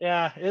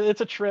 Yeah, it's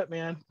a trip,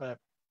 man. But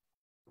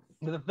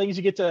the things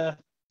you get to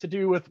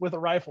do with a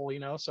rifle,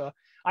 So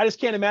I just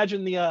can't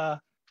imagine the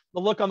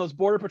look on those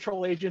Border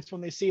Patrol agents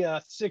when they see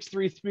a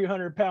 6'3",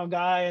 300-pound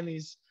guy and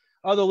these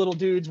other little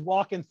dudes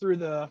walking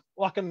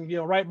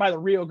right by the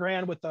Rio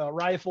Grande with a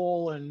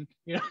rifle and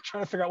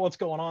trying to figure out what's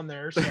going on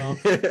there. So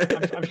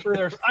I'm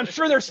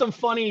sure there's some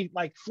funny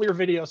FLIR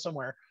video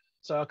somewhere.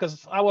 So,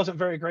 because I wasn't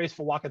very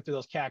graceful walking through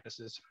those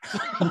cactuses.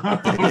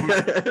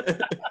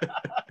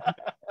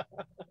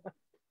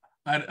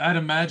 I'd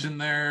imagine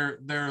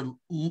the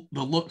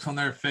looks on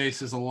their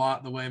face is a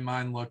lot the way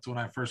mine looked when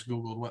I first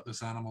Googled what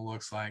this animal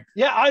looks like.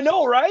 Yeah, I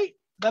know, right?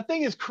 That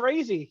thing is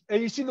crazy.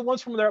 And you see the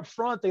ones from there up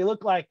front, they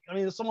look like,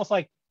 it's almost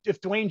like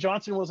if Dwayne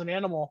Johnson was an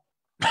animal.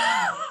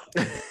 That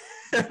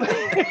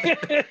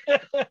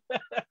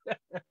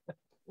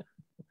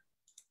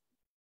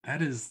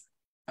is...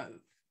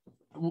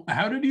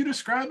 how did you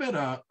describe it?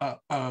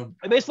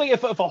 Basically,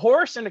 if a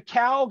horse and a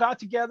cow got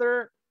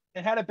together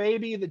and had a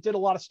baby that did a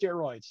lot of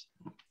steroids.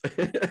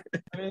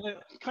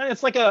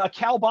 It's like a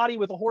cow body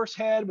with a horse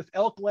head with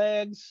elk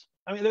legs.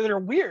 They're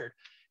weird.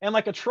 And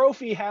a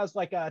trophy has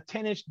a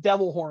 10-inch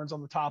devil horns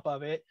on the top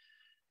of it.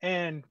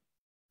 And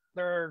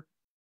they're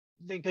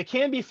they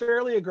can be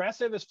fairly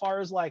aggressive as far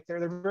as like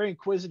they're very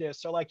inquisitive.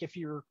 So like if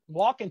you're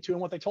walking to them,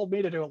 what they told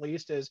me to do at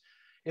least is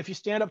if you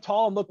stand up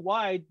tall and look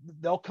wide,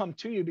 they'll come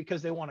to you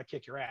because they want to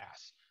kick your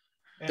ass.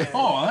 And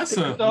that's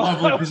a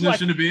lovely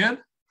position to be in.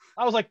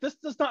 I was like, this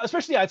does not,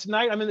 especially it's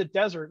night. I'm in the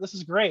desert. This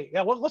is great.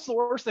 Yeah. What's the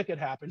worst that could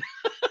happen?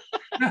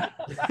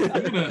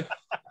 I'm gonna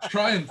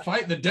try and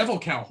fight the devil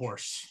cow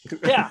horse.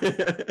 Yeah.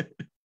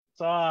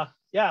 So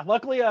yeah,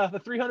 luckily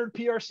the 300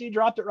 PRC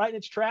dropped it right in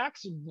its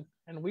tracks,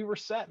 and we were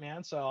set,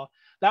 man. So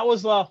that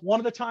was one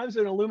of the times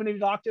that an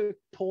Illuminated Octave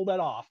pulled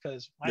that off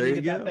because I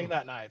needed that thing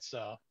that night.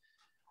 So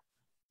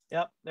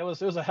yep, it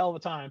was a hell of a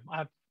time.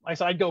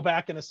 I'd go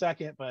back in a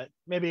second, but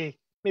maybe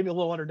a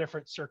little under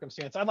different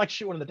circumstance. I'd like to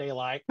shoot one in the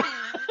daylight.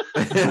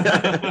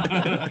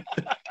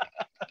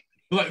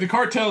 Like the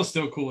cartel is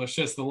still cool. It's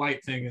just the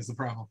light thing is the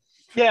problem.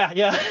 Yeah.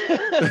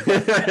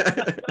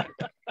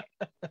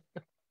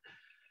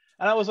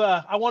 And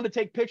I wanted to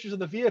take pictures of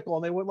the vehicle,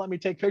 and they wouldn't let me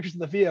take pictures of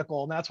the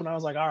vehicle, and that's when I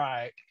was like, all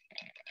right,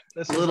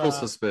 this is a little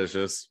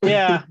suspicious.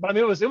 Yeah, but I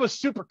mean, it was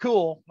super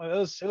cool. It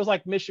was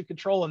like mission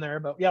control in there.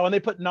 But yeah, when they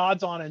put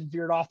nods on and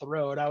veered off the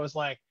road, I was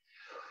like,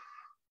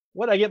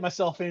 what did I get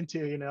myself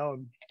into? And of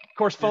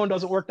course, phone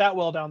doesn't work that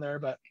well down there.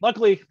 But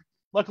luckily,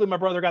 my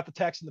brother got the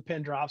text and the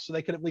pin drop, so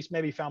they could at least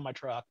maybe found my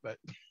truck. But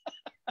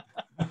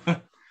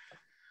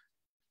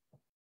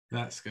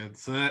that's good.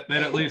 So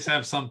they'd at least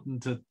have something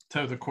to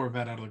tow the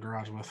Corvette out of the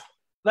garage with.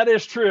 That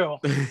is true.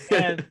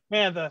 And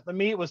man, the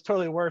meat was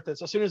totally worth it.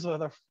 So as soon as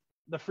the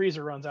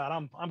freezer runs out,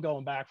 I'm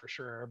going back for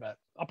sure. But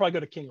I'll probably go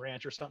to King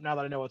Ranch or something now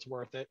that I know it's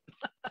worth it.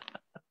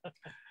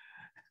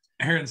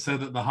 Aaron said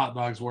that the hot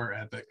dogs were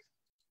epic.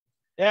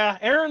 Yeah,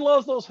 Aaron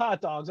loves those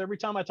hot dogs. Every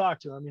time I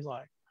talk to him, he's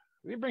like,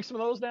 "Will you bring some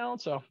of those down?"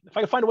 So if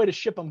I could find a way to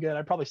ship them good,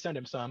 I'd probably send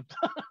him some.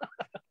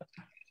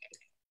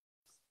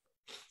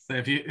 So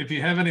if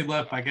you have any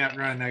left by Gap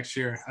Grind next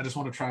year, I just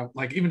want to try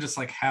even just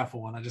half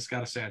of one. I just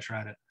got to say I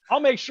tried it. I'll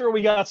make sure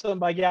we got some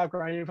by Gap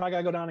Grind if I got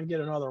to go down and get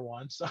another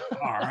one. So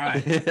all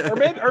right.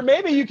 or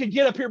maybe you could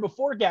get up here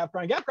before Gap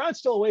Grind. Gap Grind's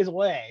still a ways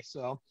away.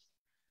 So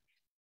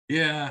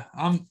yeah,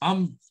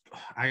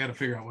 I got to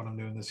figure out what I'm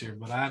doing this year,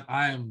 but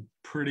I am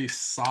pretty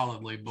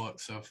solidly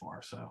booked so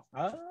far. So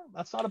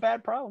that's not a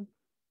bad problem.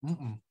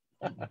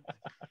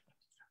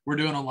 We're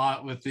doing a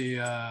lot with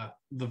the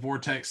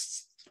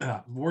Vortex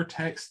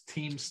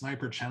Team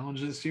Sniper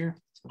Challenge this year.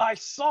 I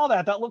saw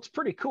that. That looks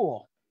pretty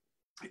cool.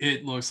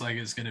 It looks like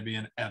it's going to be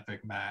an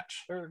epic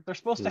match. They're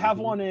supposed to have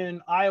one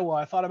in Iowa.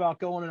 I thought about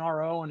going in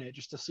RO in it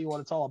just to see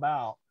what it's all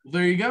about. Well,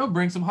 there you go.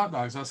 Bring some hot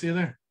dogs. I'll see you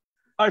there.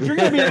 If you're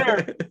going to be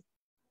there,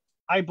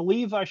 I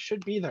believe I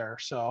should be there.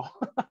 So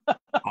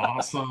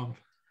awesome.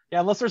 Yeah,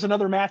 unless there's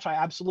another match I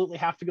absolutely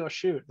have to go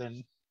shoot,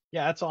 then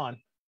yeah, it's on.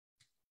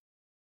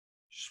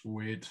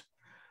 Sweet.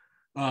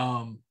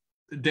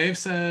 Dave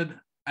said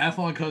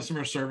Athlon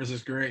customer service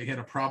is great. He had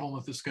a problem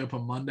with the scope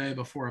on Monday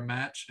before a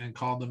match and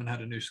called them and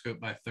had a new scope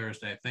by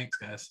Thursday. Thanks,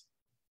 guys.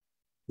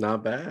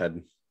 Not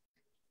bad.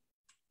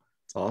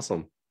 It's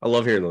awesome. I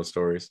love hearing those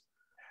stories.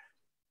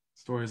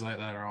 Stories like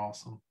that are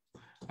awesome.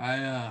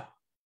 I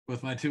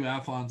with my two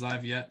Athlons,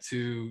 I've yet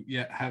to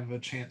have a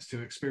chance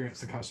to experience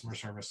the customer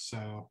service.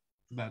 So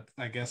that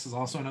I guess is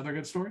also another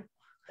good story.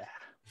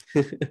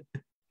 Yeah.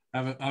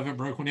 I haven't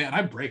broke one yet. And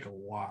I break a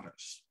lot of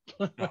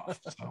stuff.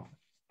 So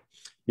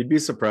you'd be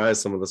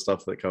surprised some of the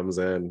stuff that comes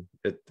in.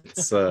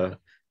 It's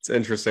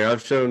interesting.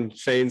 I've shown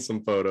Shane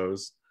some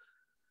photos.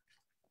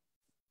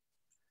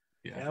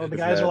 Yeah, the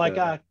guys are like,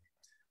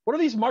 what are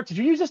these marks? Did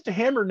you use this to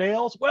hammer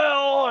nails?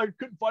 Well, I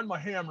couldn't find my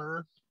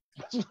hammer.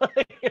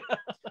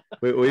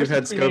 We've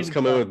had scopes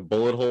come in with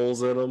bullet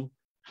holes in them.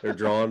 They're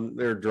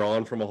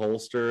drawn from a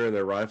holster, and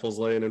their rifle's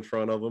laying in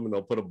front of them, and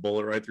they'll put a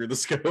bullet right through the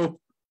scope.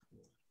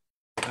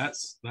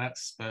 That's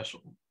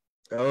special.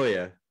 Oh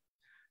yeah.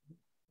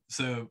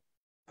 So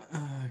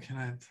can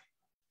I?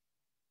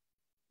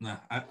 No,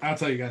 I'll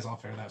tell you guys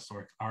off air that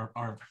story.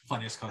 Our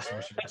funniest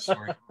customer service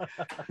story.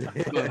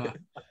 But,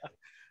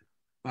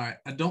 all right,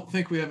 I don't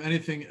think we have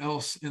anything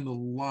else in the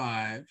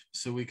live,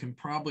 so we can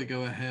probably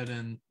go ahead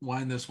and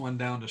wind this one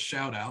down to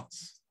shout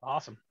outs.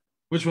 Awesome.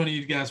 Which one of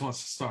you guys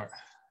wants to start?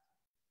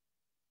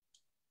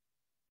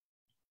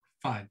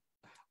 Fine.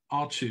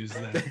 I'll choose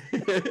then.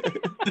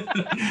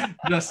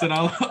 Dustin,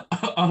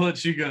 I'll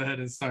let you go ahead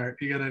and start.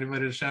 You got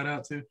anybody to shout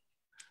out to?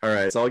 All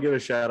right, so I'll give a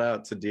shout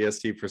out to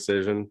DST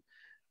Precision.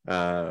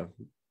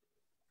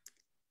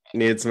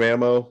 Needed some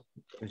ammo.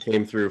 It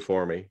came through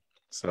for me.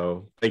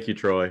 So thank you,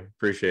 Troy.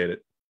 Appreciate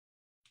it.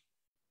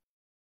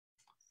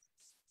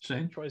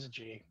 Shane? Troy's a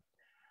G.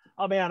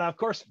 Oh man, of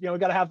course, we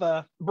got to have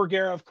the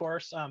Bergera, of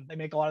course. They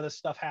make a lot of this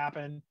stuff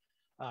happen.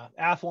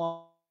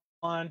 Athlon,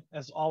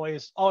 as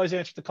always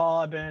answered the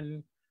call. I've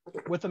been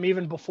with them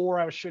even before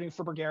I was shooting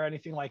for Bergera,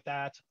 anything like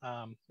that.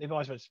 They've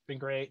always been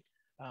great.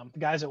 The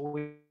guys at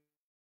We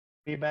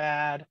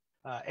Bad,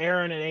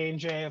 Aaron and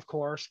A&J, of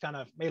course, kind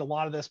of made a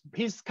lot of this.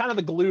 He's kind of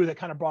the glue that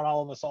kind of brought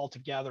all of us all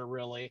together,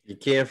 really. You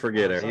can't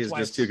forget it. He's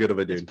just too good of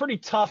a dude. It's pretty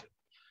tough.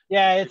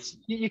 Yeah,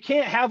 you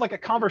can't have like a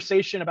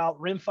conversation about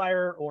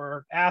rimfire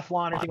or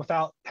Athlon or anything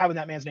without having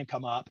that man's name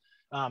come up.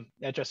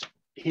 It just,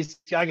 he's,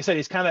 like I said,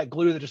 he's kind of that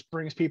glue that just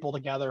brings people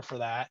together for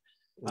that.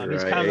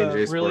 He's right. kind of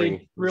AJ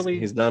really, really,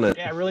 he's done it.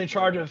 yeah, really in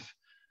charge of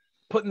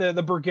putting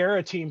the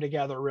Bergera team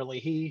together. Really,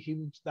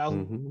 that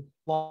was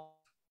a lot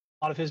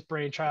of his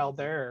brainchild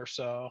there.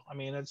 So I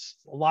mean, it's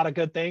a lot of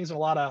good things and a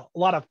lot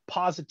of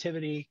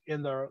positivity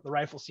in the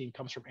rifle scene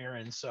comes from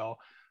Aaron. So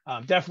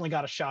definitely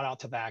got a shout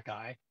out to that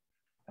guy.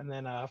 And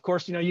then of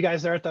course, you know, you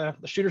guys there at the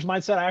Shooter's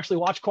Mindset, I actually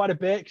watch quite a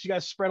bit because you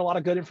guys spread a lot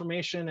of good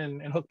information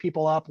and hook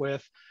people up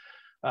with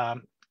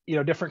you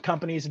know, different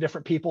companies and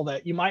different people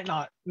that you might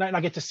not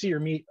get to see or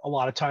meet a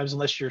lot of times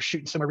unless you're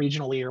shooting somewhere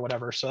regionally or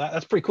whatever. So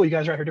that's pretty cool. You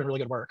guys are out here doing really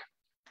good work.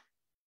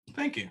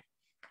 Thank you.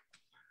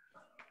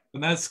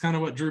 And that's kind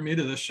of what drew me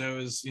to this show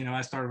is, you know,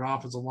 I started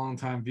off as a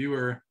longtime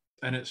viewer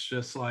and it's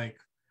just like,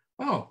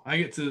 oh, I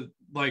get to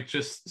like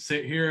just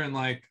sit here and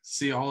like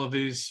see all of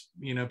these,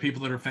 you know,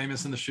 people that are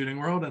famous in the shooting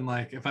world. And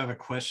like, if I have a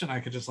question, I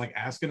could just like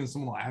ask it and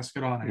someone will ask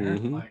it on air.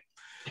 Like,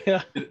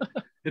 yeah,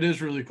 it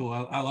is really cool.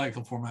 I like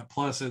the format.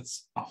 Plus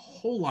it's a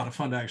whole lot of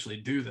fun to actually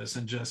do this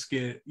and just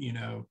get, you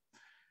know,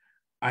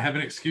 I have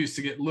an excuse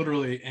to get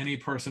literally any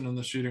person in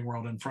the shooting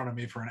world in front of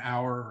me for an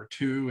hour or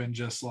two and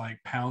just like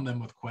pound them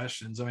with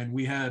questions. I mean,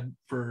 we had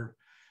for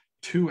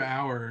 2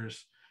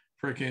 hours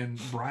freaking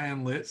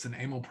Brian Litz and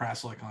Emil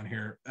Praslik on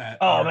here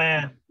at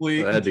man,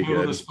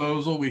 total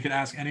disposal. We could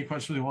ask any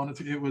question we wanted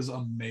to. It was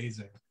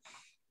amazing.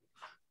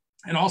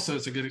 And also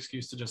it's a good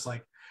excuse to just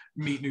like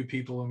meet new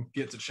people and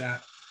get to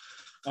chat.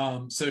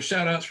 So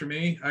shout outs for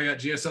me. I got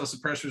GSL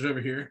suppressors over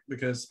here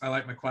because I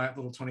like my quiet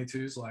little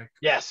 22s, like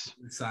yes,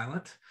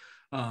 silent.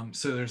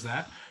 So there's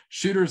that.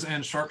 Shooters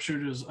and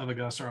Sharpshooters of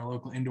Augusta, our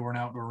local indoor and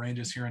outdoor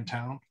ranges here in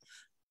town.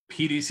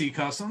 PDC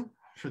Custom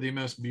for the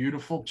most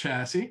beautiful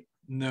chassis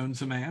known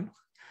to man.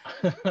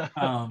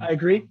 I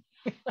agree.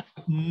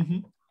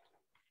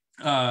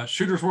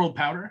 Shooters World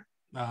Powder.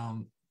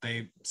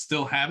 They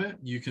still have it.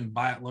 You can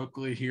buy it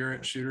locally here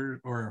at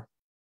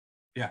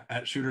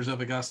at Shooters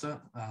of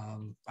Augusta.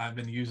 I've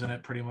been using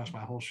it pretty much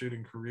my whole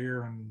shooting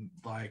career, and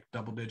like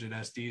double-digit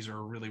SDs are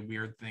a really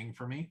weird thing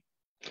for me.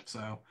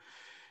 So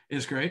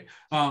it's great.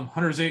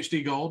 Hunter's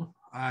HD Gold.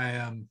 I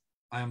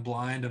am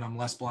blind and I'm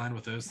less blind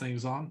with those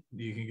things on.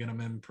 You can get them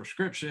in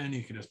prescription.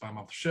 You can just buy them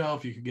off the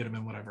shelf. You can get them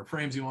in whatever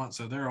frames you want.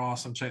 So they're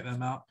awesome. Check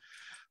them out.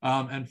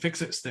 And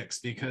Fix-It sticks,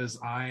 because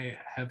I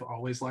have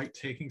always liked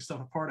taking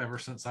stuff apart ever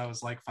since I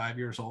was like 5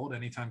 years old.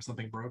 Anytime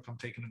something broke, I'm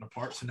taking it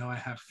apart. So now I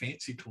have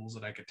fancy tools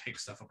that I could take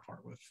stuff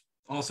apart with.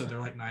 Also, they're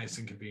like nice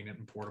and convenient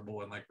and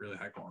portable and like really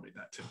high quality,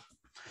 that too.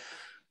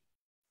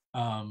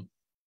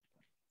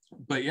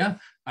 But yeah,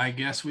 I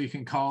guess we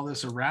can call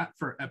this a wrap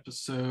for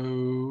episode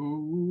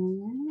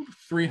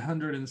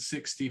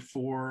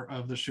 364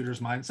 of the Shooter's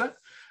Mindset.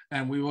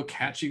 And we will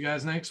catch you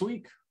guys next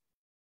week.